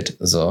gestellt.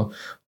 So.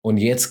 Und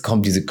jetzt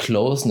kommt diese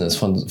Closeness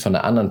von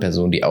einer anderen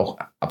Person, die auch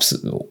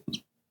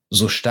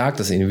so stark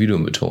das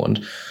Individuum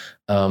betont.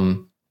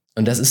 Und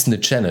das ist eine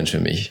Challenge für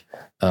mich.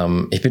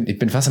 Ich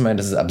bin fast der Meinung,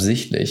 das ist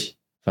absichtlich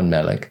von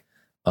Malick.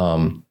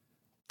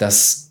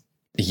 Dass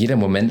jeder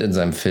Moment in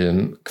seinem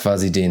Film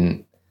quasi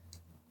den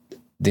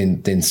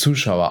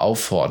Zuschauer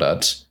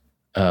auffordert,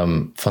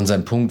 von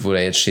seinem Punkt, wo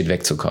er jetzt steht,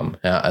 wegzukommen.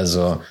 Ja,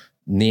 also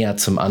näher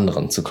zum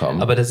anderen zu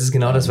kommen. Aber das ist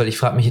genau das, weil ich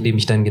frage mich, indem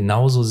ich dann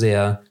genauso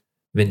sehr,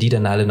 wenn die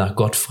dann alle nach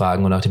Gott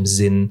fragen und nach dem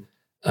Sinn,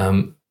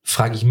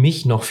 frage ich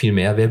mich noch viel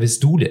mehr, wer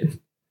bist du denn?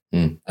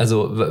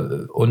 Also,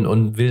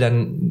 und will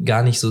dann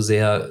gar nicht so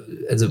sehr,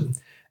 also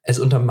es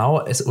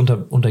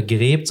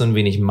untergräbt so ein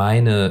wenig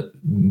meine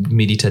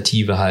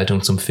meditative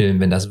Haltung zum Film,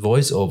 wenn das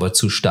Voice-Over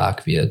zu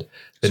stark wird.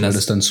 Weil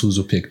das dann zu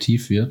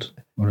subjektiv wird?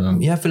 Oder?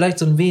 Ja, vielleicht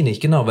so ein wenig,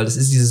 genau, weil es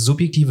ist dieses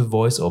subjektive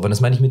Voice-Over, das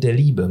meine ich mit der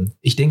Liebe.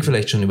 Ich denke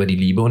vielleicht schon über die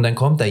Liebe und dann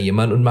kommt da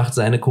jemand und macht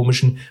seine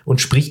komischen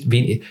und spricht,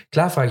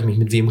 klar frage ich mich,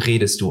 mit wem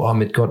redest du? Oh,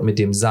 mit Gott, mit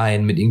dem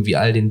Sein, mit irgendwie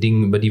all den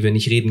Dingen, über die wir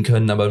nicht reden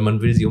können, aber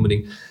man will sie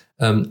unbedingt.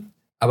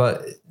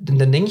 Aber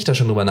dann denke ich da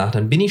schon drüber nach,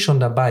 dann bin ich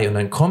schon dabei und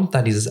dann kommt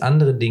da dieses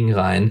andere Ding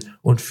rein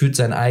und führt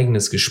sein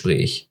eigenes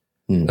Gespräch.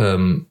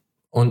 Und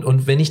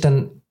wenn ich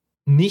dann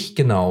nicht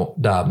genau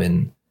da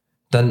bin,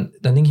 dann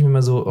denke ich mir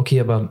immer so,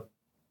 okay, aber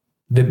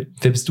wer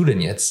bist du denn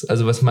jetzt?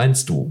 Also was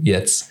meinst du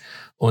jetzt?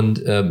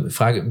 Und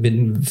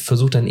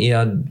versuche dann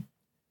eher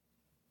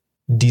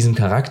diesem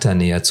Charakter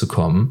näher zu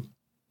kommen,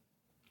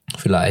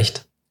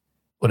 vielleicht.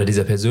 Oder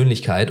dieser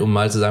Persönlichkeit, um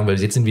mal zu sagen, weil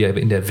jetzt sind wir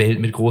in der Welt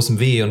mit großem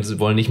W und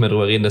wollen nicht mehr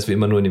darüber reden, dass wir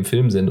immer nur in dem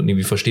Film sind und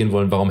irgendwie verstehen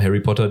wollen, warum Harry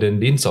Potter denn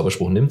den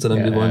Zauberspruch nimmt,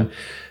 sondern wir wollen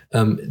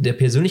der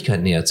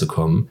Persönlichkeit näher zu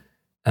kommen.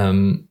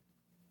 Und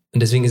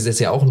deswegen ist es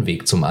ja auch ein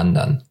Weg zum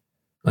anderen.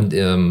 Und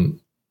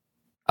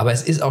aber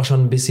es ist auch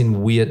schon ein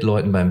bisschen weird,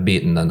 Leuten beim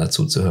Beten dann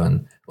dazu zu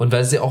hören. Und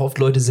weil es ja auch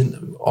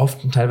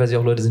teilweise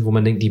auch Leute sind, wo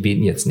man denkt, die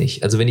beten jetzt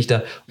nicht. Also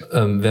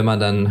wenn man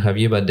dann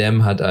Javier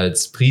Bardem hat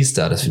als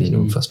Priester, das finde ich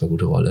eine unfassbar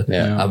gute Rolle.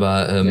 Ja.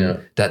 Aber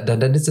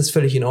dann ist das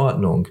völlig in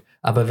Ordnung.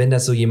 Aber wenn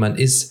das so jemand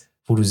ist,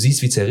 wo du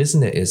siehst, wie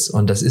zerrissen er ist,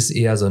 und das ist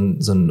eher so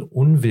ein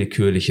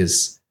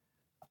unwillkürliches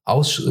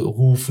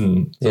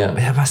ausrufen. So,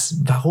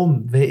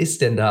 warum? Wer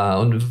ist denn da?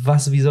 Und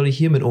wie soll ich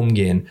hiermit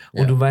umgehen?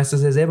 Und du weißt,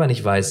 dass er selber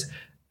nicht weiß,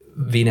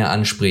 wen er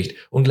anspricht.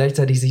 Und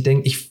gleichzeitig sich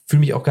denkt, ich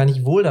fühle mich auch gar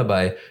nicht wohl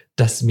dabei,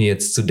 das mir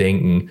jetzt zu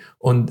denken.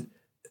 Und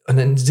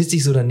dann sitze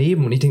ich so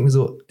daneben und ich denke mir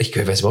so, ich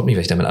weiß überhaupt nicht,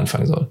 was ich damit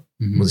anfangen soll.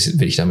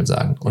 Will ich damit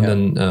sagen. Und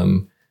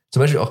dann zum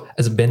Beispiel auch,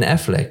 also Ben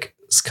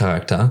Afflecks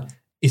Charakter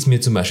ist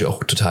mir zum Beispiel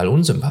auch total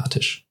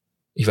unsympathisch.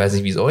 Ich weiß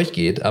nicht, wie es euch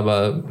geht,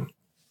 aber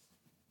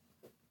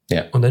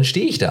und dann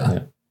stehe ich da.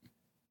 Ja.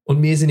 Und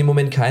mir ist in dem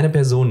Moment keine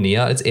Person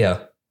näher als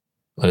er.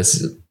 Und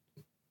das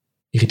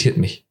irritiert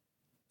mich.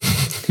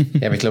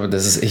 Ja, aber ich glaube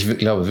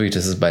wirklich,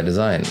 das ist by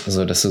Design.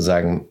 So, dass du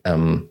sagen,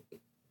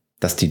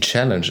 dass die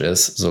Challenge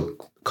ist, so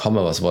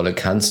komme was wolle,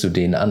 kannst du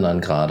dich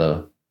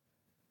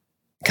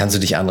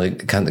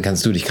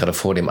gerade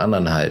vor dem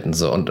anderen halten,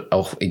 so, und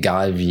auch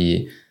egal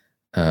wie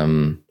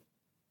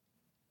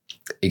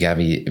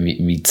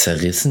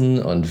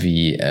zerrissen und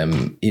wie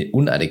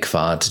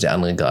unadäquat der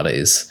andere gerade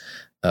ist,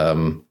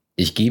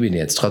 ich gebe ihn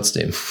jetzt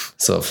trotzdem,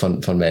 so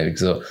von Melvin,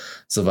 so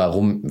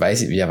warum,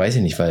 weiß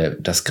ich nicht, weil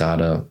das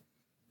gerade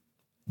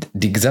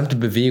die gesamte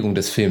Bewegung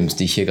des Films,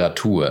 die ich hier gerade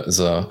tue,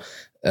 so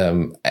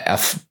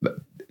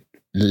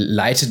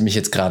leitet mich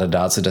jetzt gerade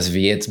dazu, dass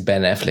wir jetzt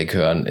Ben Affleck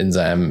hören in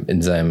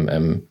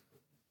seinem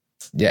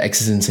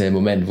existenziellen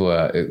Moment, wo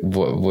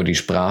er die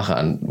Sprache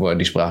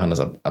an das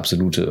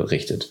Absolute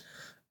richtet.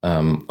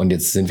 Und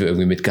jetzt sind wir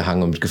irgendwie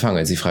mitgehangen und mitgefangen.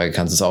 Jetzt die Frage,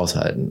 kannst du es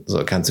aushalten?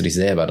 So, kannst du dich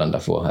selber dann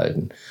davor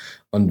halten?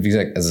 Und wie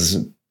gesagt,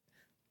 also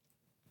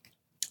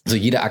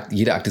jeder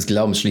Akt des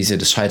Glaubens schließt ja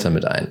das Scheitern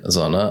mit ein.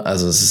 So, ne?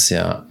 Also es ist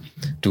ja,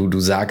 du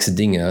sagst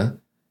Dinge,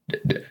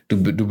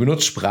 du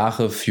benutzt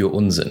Sprache für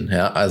Unsinn.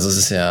 Ja? Also es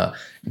ist ja,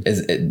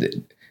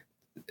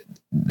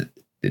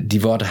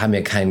 die Worte haben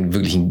ja keinen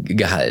wirklichen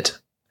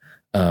Gehalt.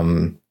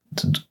 Und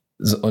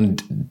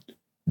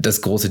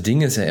das große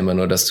Ding ist ja immer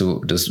nur, dass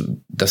du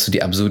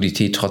die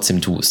Absurdität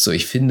trotzdem tust. So,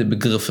 ich finde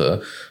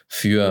Begriffe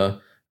für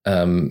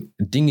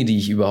Dinge, die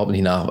ich überhaupt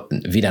nicht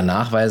weder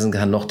nachweisen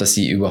kann, noch dass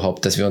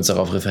wir uns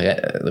darauf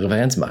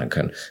Referenz machen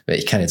können. Weil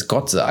ich kann jetzt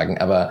Gott sagen,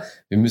 aber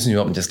wir müssen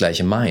überhaupt nicht das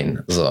Gleiche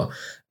meinen. So.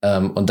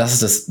 Und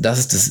das ist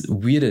das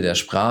Weirde der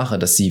Sprache,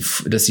 dass die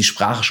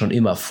Sprache schon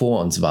immer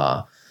vor uns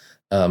war.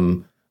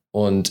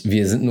 Und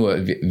wir sind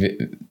nur,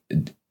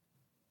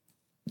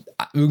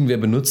 irgendwer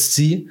benutzt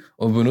sie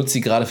und benutzt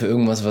sie gerade für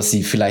irgendwas, was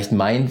sie vielleicht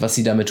meint, was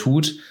sie damit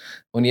tut.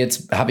 Und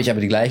jetzt habe ich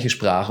aber die gleiche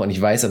Sprache und ich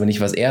weiß aber nicht,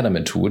 was er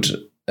damit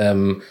tut.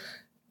 Kann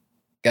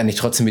ich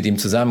trotzdem mit ihm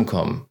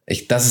zusammenkommen.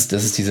 Das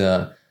ist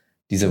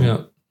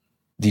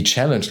die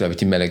Challenge, glaube ich,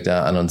 die Melek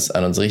da an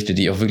uns richtet,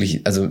 die auch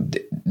wirklich, also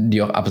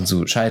die auch ab und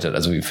zu scheitert.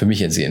 Also für mich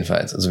jetzt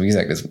jedenfalls. Also wie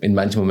gesagt, in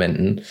manchen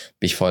Momenten bin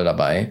ich voll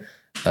dabei.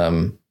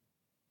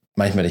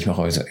 Manchmal ich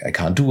mache auch so, I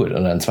can't do it.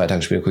 Und dann 2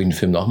 Tage später gucke ich den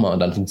Film nochmal und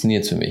dann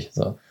funktioniert es für mich.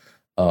 So.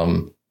 Das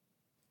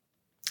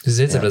ist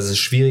seltsam, dass es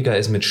schwieriger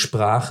ist, mit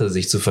Sprache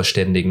sich zu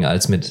verständigen,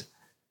 als mit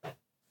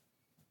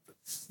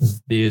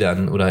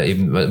Bildern oder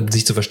eben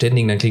sich zu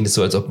verständigen, dann klingt es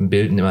so, als ob ein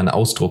Bild immer ein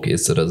Ausdruck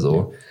ist oder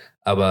so.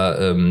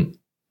 Aber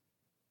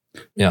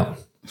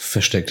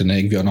versteckt dann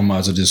irgendwie auch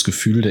nochmal so dieses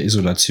Gefühl der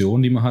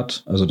Isolation, die man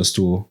hat. Also, dass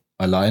du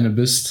alleine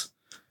bist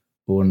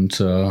und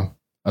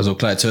also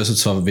klar, jetzt hörst du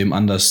zwar wem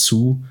anders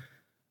zu,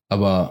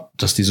 aber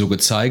dass die so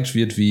gezeigt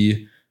wird,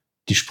 wie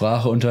die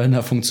Sprache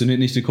untereinander funktioniert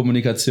nicht, die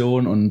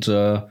Kommunikation, und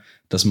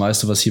das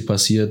meiste, was hier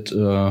passiert,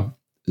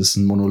 ist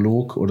ein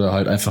Monolog oder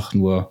halt einfach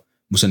nur,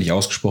 muss ja nicht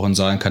ausgesprochen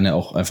sein, kann ja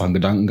auch einfach ein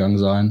Gedankengang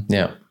sein.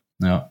 Ja,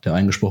 der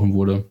eingesprochen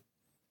wurde.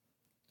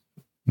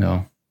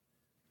 Ja.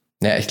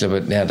 Ja, ich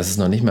glaube, das ist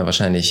noch nicht mal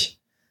wahrscheinlich,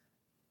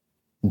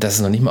 dass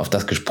es noch nicht mal auf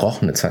das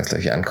Gesprochene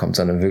zwangsläufig ankommt,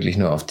 sondern wirklich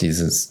nur auf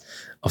dieses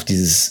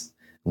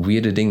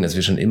weirde Ding, dass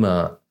die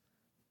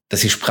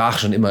Sprache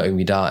schon immer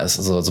irgendwie da ist.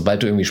 Also,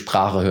 sobald du irgendwie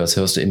Sprache hörst,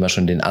 hörst du immer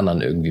schon den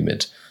anderen irgendwie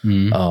mit.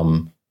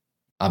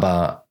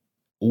 Aber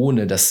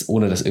ohne dass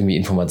irgendwie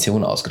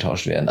Informationen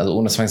ausgetauscht werden. Also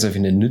ohne dass zwangsläufig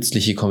eine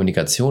nützliche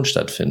Kommunikation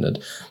stattfindet,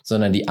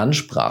 sondern die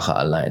Ansprache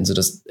allein, so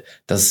dass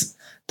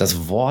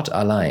das Wort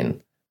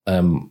allein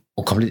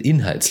komplett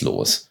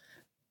inhaltslos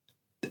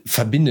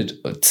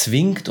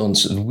zwingt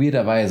uns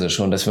weirderweise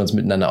schon, dass wir uns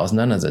miteinander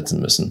auseinandersetzen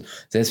müssen.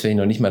 Selbst wenn ich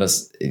noch nicht mal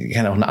ich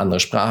kann auch eine andere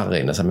Sprache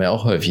reden, das haben wir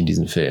auch häufig in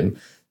diesem Film,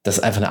 dass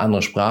einfach eine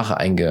andere Sprache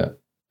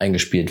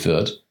eingespielt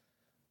wird.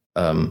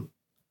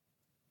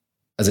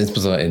 Also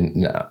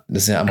insbesondere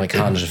das sind ja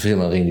amerikanische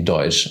Filme, reden die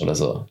Deutsch oder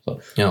so.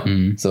 Ja.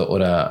 So,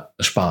 oder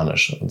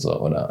Spanisch und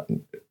so, oder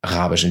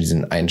Arabisch in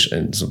diesen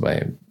so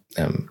bei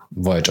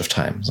Voyage of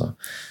Time. So.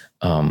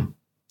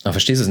 Dann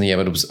verstehst du es nicht,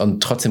 aber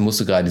und trotzdem musst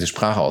du gerade diese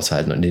Sprache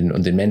aushalten und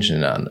den Menschen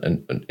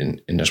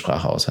in der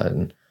Sprache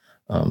aushalten.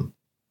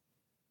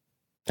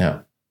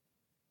 Ja.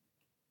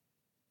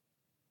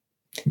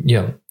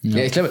 Ja.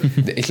 Ja, ich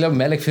glaube,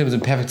 Malick-Filme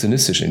sind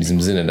perfektionistisch in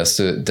diesem Sinne,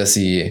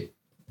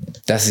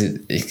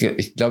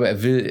 ich glaube,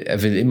 er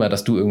will immer,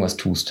 dass du irgendwas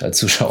tust als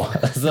Zuschauer.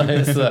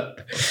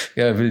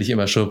 Er will dich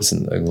immer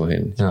schubsen irgendwo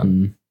hin. Ja,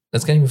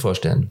 das kann ich mir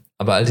vorstellen.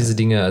 Aber all diese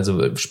Dinge,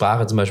 also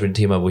Sprache zum Beispiel ein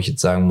Thema, wo ich jetzt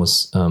sagen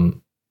muss,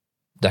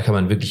 da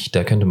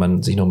könnte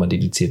man sich nochmal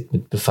dediziert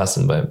mit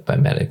befassen bei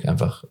Malick.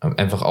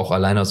 Einfach auch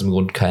allein aus dem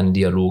Grund keine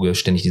Dialoge,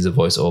 ständig diese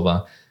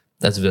Voice-Over.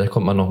 Also da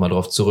kommt man nochmal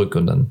drauf zurück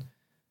und dann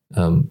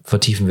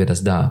vertiefen wir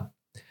das da.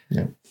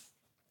 Ja.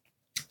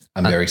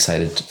 I'm very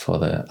excited for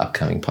the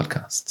upcoming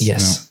podcasts.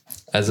 Yes. Ja.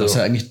 Also, was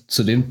ja eigentlich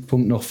zu dem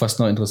Punkt fast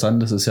noch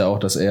interessant ist ja auch,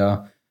 dass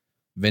er,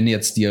 wenn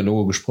jetzt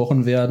Dialoge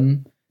gesprochen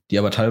werden, die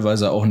aber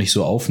teilweise auch nicht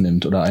so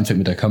aufnimmt oder einfängt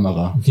mit der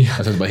Kamera. Ja.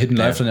 Also bei Hidden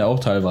Life dann ja auch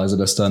teilweise,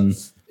 dass dann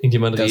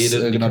irgendjemand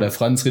redet. Genau, der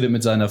Franz redet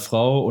mit seiner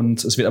Frau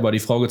und es wird aber die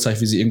Frau gezeigt,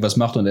 wie sie irgendwas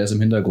macht und er ist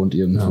im Hintergrund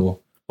irgendwo. Ja.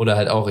 Oder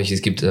halt auch,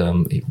 es gibt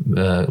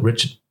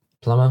Richard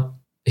Plummer,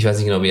 ich weiß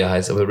nicht genau, wie er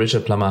heißt, aber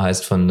Richard Plummer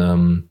heißt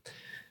von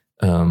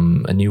A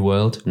New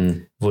World,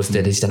 wo es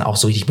der sich dann auch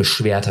so richtig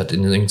beschwert hat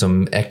in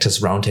irgendeinem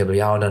Actors Roundtable.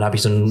 Ja, und dann habe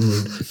ich so einen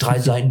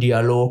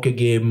 3-Seiten-Dialog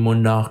gegeben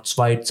und nach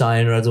 2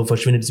 Zeilen oder so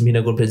verschwindet es im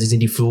Hintergrund. Plötzlich sind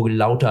die Vögel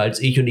lauter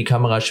als ich und die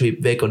Kamera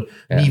schwebt weg und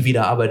nie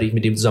wieder arbeite ich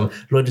mit dem zusammen.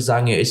 Leute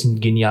sagen, er ist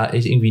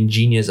irgendwie ein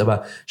Genius,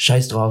 aber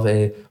scheiß drauf,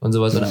 ey, und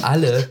sowas. Und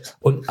alle,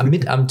 und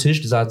mit am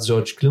Tisch saß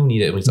George Clooney,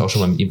 der übrigens auch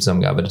schon mal mit ihm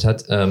zusammengearbeitet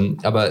hat,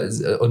 und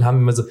haben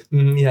immer so, ist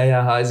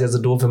ja so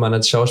doof, wenn man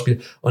als Schauspieler,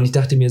 und ich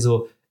dachte mir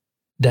so,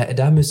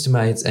 da müsste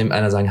mal jetzt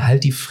einer sagen,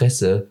 halt die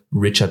Fresse,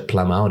 Richard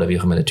Plummer oder wie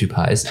auch immer der Typ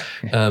heißt,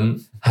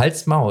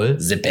 halt's Maul.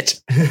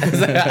 Zippet.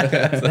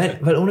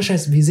 weil ohne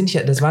Scheiß,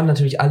 das waren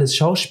natürlich alles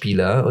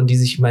Schauspieler und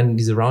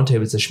diese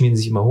Roundtables, da schmieren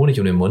sich immer Honig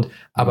um den Mund,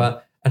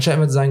 aber anstatt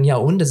immer zu sagen, ja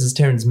und, das ist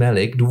Terrence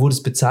Malick, du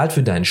wurdest bezahlt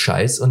für deinen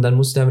Scheiß und dann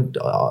musst du damit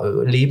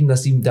leben,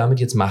 dass sie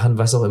damit jetzt machen,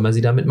 was auch immer sie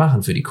damit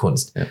machen für die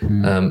Kunst. Ja.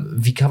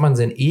 Wie kann man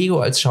sein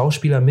Ego als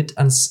Schauspieler mit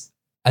ans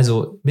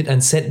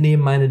Set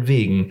nehmen,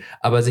 meinetwegen,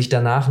 aber sich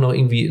danach noch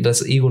irgendwie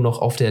das Ego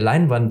noch auf der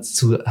Leinwand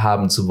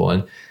haben zu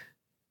wollen.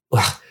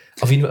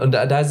 Auf jeden Fall, und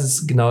da ist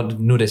es genau,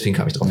 nur deswegen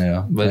kam ich drauf.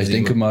 Ja, weil ich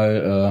denke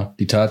mal,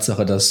 die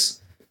Tatsache,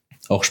 dass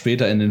auch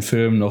später in den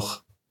Filmen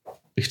noch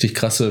richtig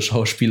krasse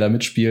Schauspieler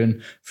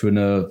mitspielen für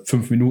eine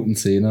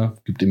 5-Minuten-Szene,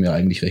 gibt ihm ja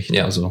eigentlich recht.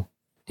 Ja. Also,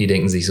 die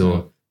denken sich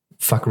so,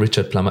 fuck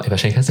Richard Plummer.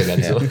 Wahrscheinlich heißt er gar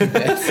nicht so.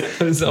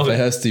 Das ist auch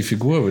vielleicht heißt die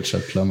Figur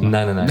Richard Plummer.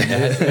 Nein.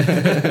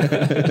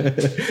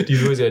 Die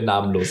Figur ist ja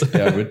namenlos.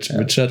 Ja,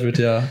 Richard wird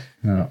ja,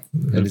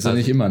 die sind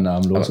nicht immer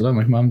namenlos, oder?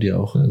 Manchmal haben die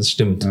auch. Das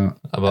stimmt. Ja.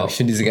 Aber ich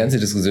finde, diese ganze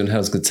Diskussion hat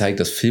uns gezeigt,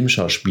 dass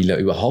Filmschauspieler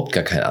überhaupt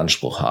gar keinen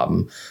Anspruch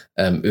haben,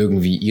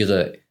 irgendwie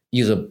ihre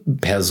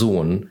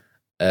Person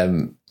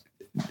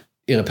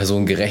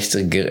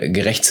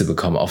gerecht zu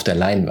bekommen auf der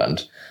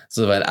Leinwand.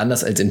 So, weil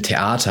anders als im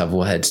Theater,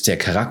 wo halt der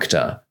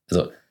Charakter,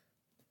 also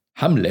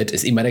Hamlet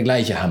ist immer der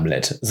gleiche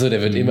Hamlet. So,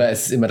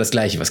 es ist immer das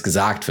Gleiche, was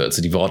gesagt wird.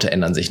 So, die Worte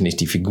ändern sich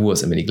nicht, die Figur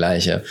ist immer die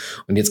gleiche.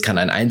 Und jetzt kann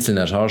ein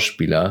einzelner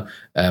Schauspieler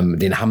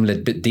den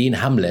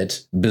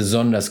Hamlet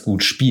besonders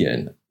gut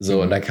spielen. So,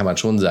 und da kann man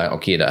schon sagen,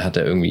 okay, da hat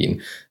er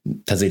irgendwie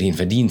tatsächlich einen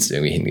Verdienst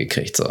irgendwie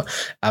hingekriegt. So.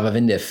 Aber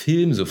wenn der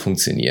Film so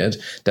funktioniert,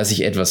 dass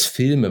ich etwas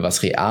filme,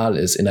 was real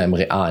ist, in einem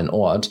realen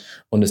Ort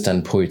und es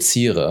dann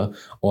projiziere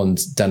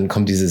und dann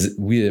kommt diese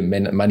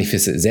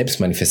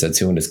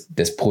Selbstmanifestation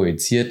des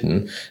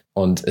Projizierten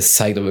und es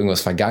zeigt, ob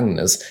irgendwas vergangen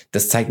ist,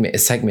 es zeigt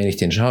mir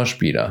nicht den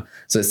Schauspieler.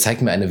 So, es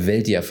zeigt mir eine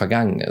Welt, die ja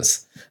vergangen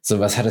ist. So,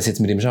 was hat das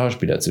jetzt mit dem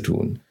Schauspieler zu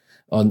tun?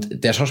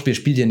 Und der Schauspieler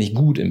spielt ja nicht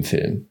gut im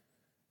Film.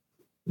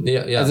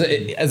 Ja.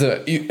 Also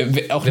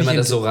auch wenn man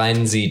das so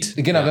rein sieht.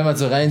 Genau, wenn man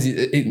so rein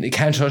sieht,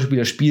 kein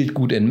Schauspieler spielt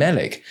gut in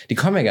Malick. Die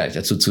kommen ja gar nicht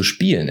dazu zu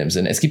spielen im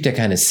Sinne. Es gibt ja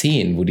keine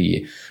Szenen, wo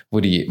die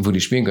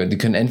spielen können. Die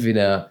können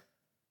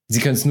sie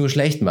können es nur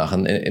schlecht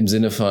machen im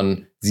Sinne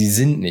von, sie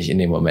sind nicht in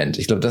dem Moment.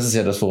 Ich glaube, das ist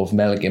ja das, worauf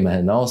Malick immer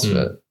hinaus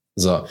will.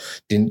 So,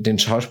 den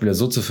Schauspieler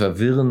so zu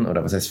verwirren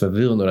oder was heißt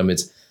verwirren oder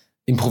mit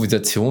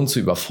Improvisation zu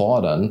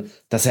überfordern,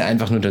 dass er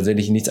einfach nur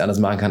tatsächlich nichts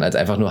anderes machen kann, als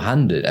einfach nur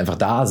handelt, einfach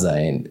da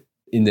sein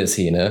in der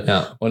Szene.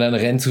 Ja. Und dann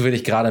rennt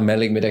zufällig gerade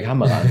Malick mit der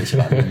Kamera nicht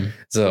ran.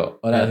 So,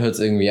 und dann hört es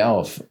irgendwie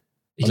auf.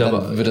 Ich glaube,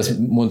 dann wird das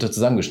munter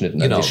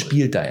zusammengeschnitten. Genau. Also der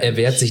spielt da ja. Er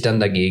wehrt sich dann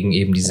dagegen,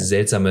 eben diese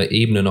seltsame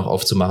Ebene noch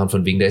aufzumachen,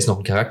 von wegen, da ist noch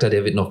ein Charakter,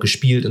 der wird noch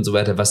gespielt und so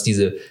weiter, was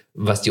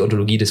die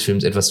Ontologie des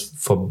Films etwas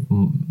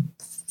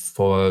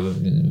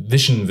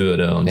vorwischen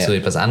würde und zu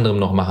etwas anderem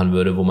noch machen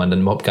würde, wo man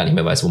dann überhaupt gar nicht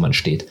mehr weiß, wo man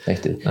steht.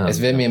 Richtig.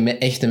 Es werden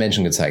mir echte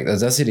Menschen gezeigt.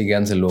 Also das ist ja die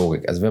ganze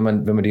Logik. Also wenn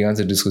man die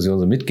ganze Diskussion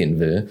so mitgehen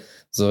will,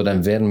 so,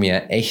 dann werden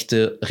mir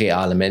echte,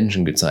 reale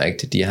Menschen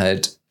gezeigt, die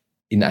halt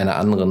in einer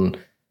anderen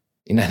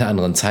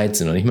Zeit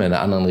sind und nicht mehr in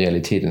einer anderen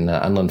Realität, in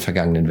einer anderen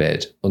vergangenen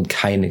Welt und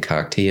keine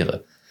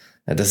Charaktere.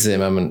 Ja, das ist ja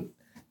immer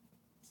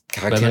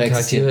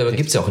Charaktere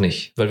gibt es ja auch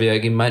nicht, weil wir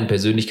ja meinen,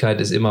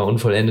 Persönlichkeit ist immer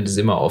unvollendet, ist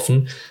immer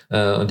offen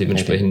und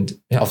dementsprechend...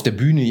 Ja. Auf der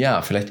Bühne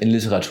ja, vielleicht in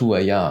Literatur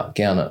ja,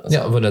 gerne. Also,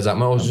 ja, aber da sagt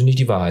man auch, das ist nicht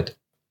die Wahrheit.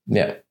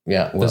 Ja.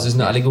 Das ist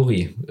eine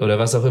Allegorie oder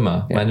was auch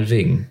immer,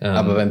 meinetwegen.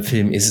 Aber beim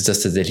Film ist es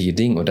das tatsächliche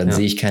Ding und dann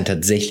sehe ich keinen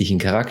tatsächlichen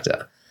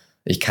Charakter.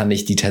 Ich kann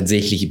nicht die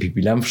tatsächliche Pippi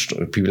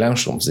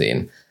Langstrumpf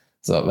sehen.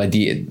 So, weil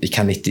ich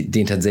kann nicht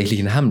den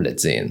tatsächlichen Hamlet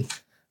sehen.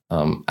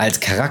 Als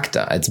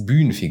Charakter, als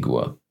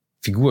Bühnenfigur.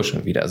 Figur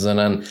schon wieder,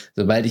 sondern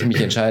sobald ich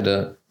mich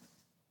entscheide,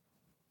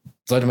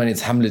 sollte man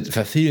jetzt Hamlet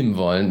verfilmen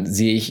wollen,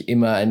 sehe ich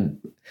immer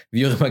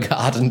wie auch immer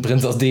gearteten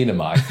Prinz aus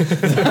Dänemark.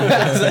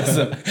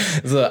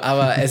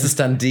 Aber es ist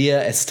dann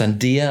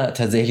der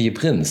tatsächliche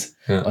Prinz.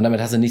 Ja. Und damit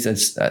hast du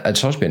nichts als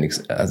Schauspieler,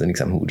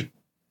 nichts am Hut.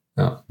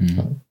 Ja.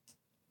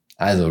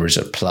 Also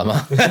Richard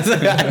Plummer.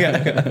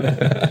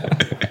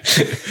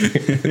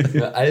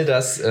 All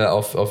das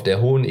auf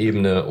der hohen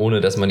Ebene,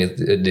 ohne dass man jetzt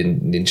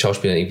den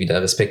Schauspielern irgendwie da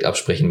Respekt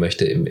absprechen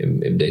möchte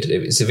im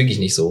Day-to-Day, ist ja wirklich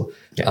nicht so.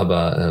 Ja.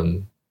 Aber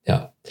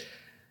ja.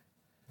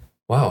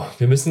 Wow,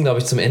 wir müssen, glaube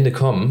ich, zum Ende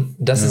kommen.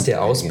 Das ist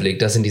der Ausblick.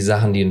 Das sind die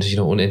Sachen, die natürlich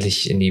noch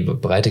unendlich in die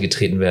Breite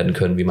getreten werden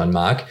können, wie man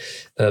mag.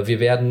 Wir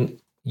werden,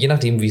 je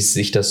nachdem, wie es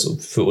sich das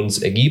für uns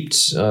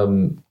ergibt,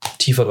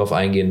 tiefer drauf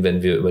eingehen,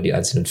 wenn wir über die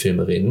einzelnen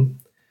Filme reden.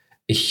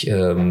 Ich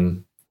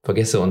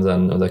vergesse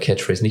unser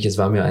Catchphrase nicht. Es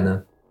war mir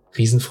eine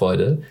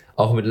Riesenfreude.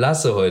 Auch mit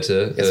Lasse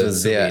heute Es war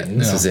zu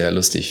reden. sehr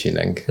lustig, vielen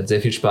Dank. Hat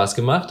sehr viel Spaß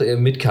gemacht,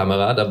 mit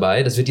Kamera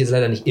dabei. Das wird jetzt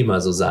leider nicht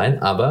immer so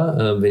sein,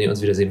 aber wenn ihr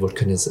uns wieder sehen wollt,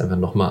 könnt ihr es einfach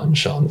nochmal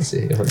anschauen, was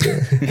ihr hier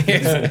heute...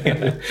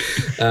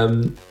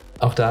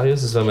 auch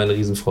Darius, es war mir eine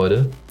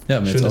Riesenfreude. Ja,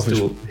 mir schön, jetzt dass auch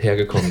du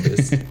hergekommen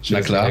bist. Schön, Na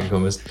dass du klar.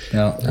 hergekommen bist.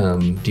 Ja.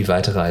 Die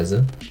weite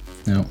Reise.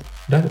 Ja.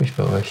 Danke mich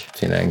bei euch.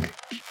 Vielen Dank.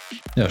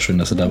 Ja, schön,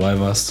 dass du dabei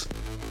warst.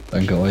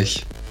 Danke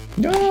euch.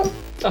 Ja.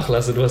 Ach,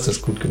 Lasse, du hast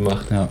das gut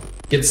gemacht. Ja.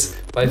 Jetzt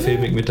bei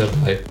Filmik mit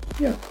dabei.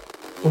 Ja.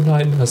 Oh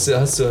nein, hast du.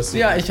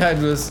 Ja,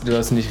 du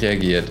hast nicht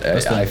reagiert.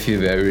 Was denn? I feel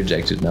very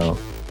rejected now.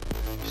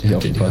 Ich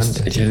hab nicht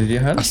aufgepasst. Ich hätte die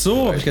Hand. Ach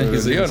so, hab ich gar nicht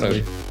gesehen. Ja,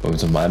 sorry. wollen wir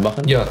es nochmal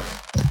machen? Ja.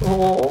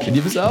 Oh.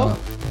 Ihr bist auch?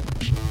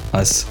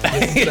 Was?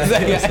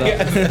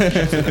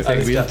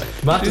 Alles klar.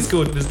 Macht es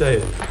gut, bis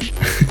dahin.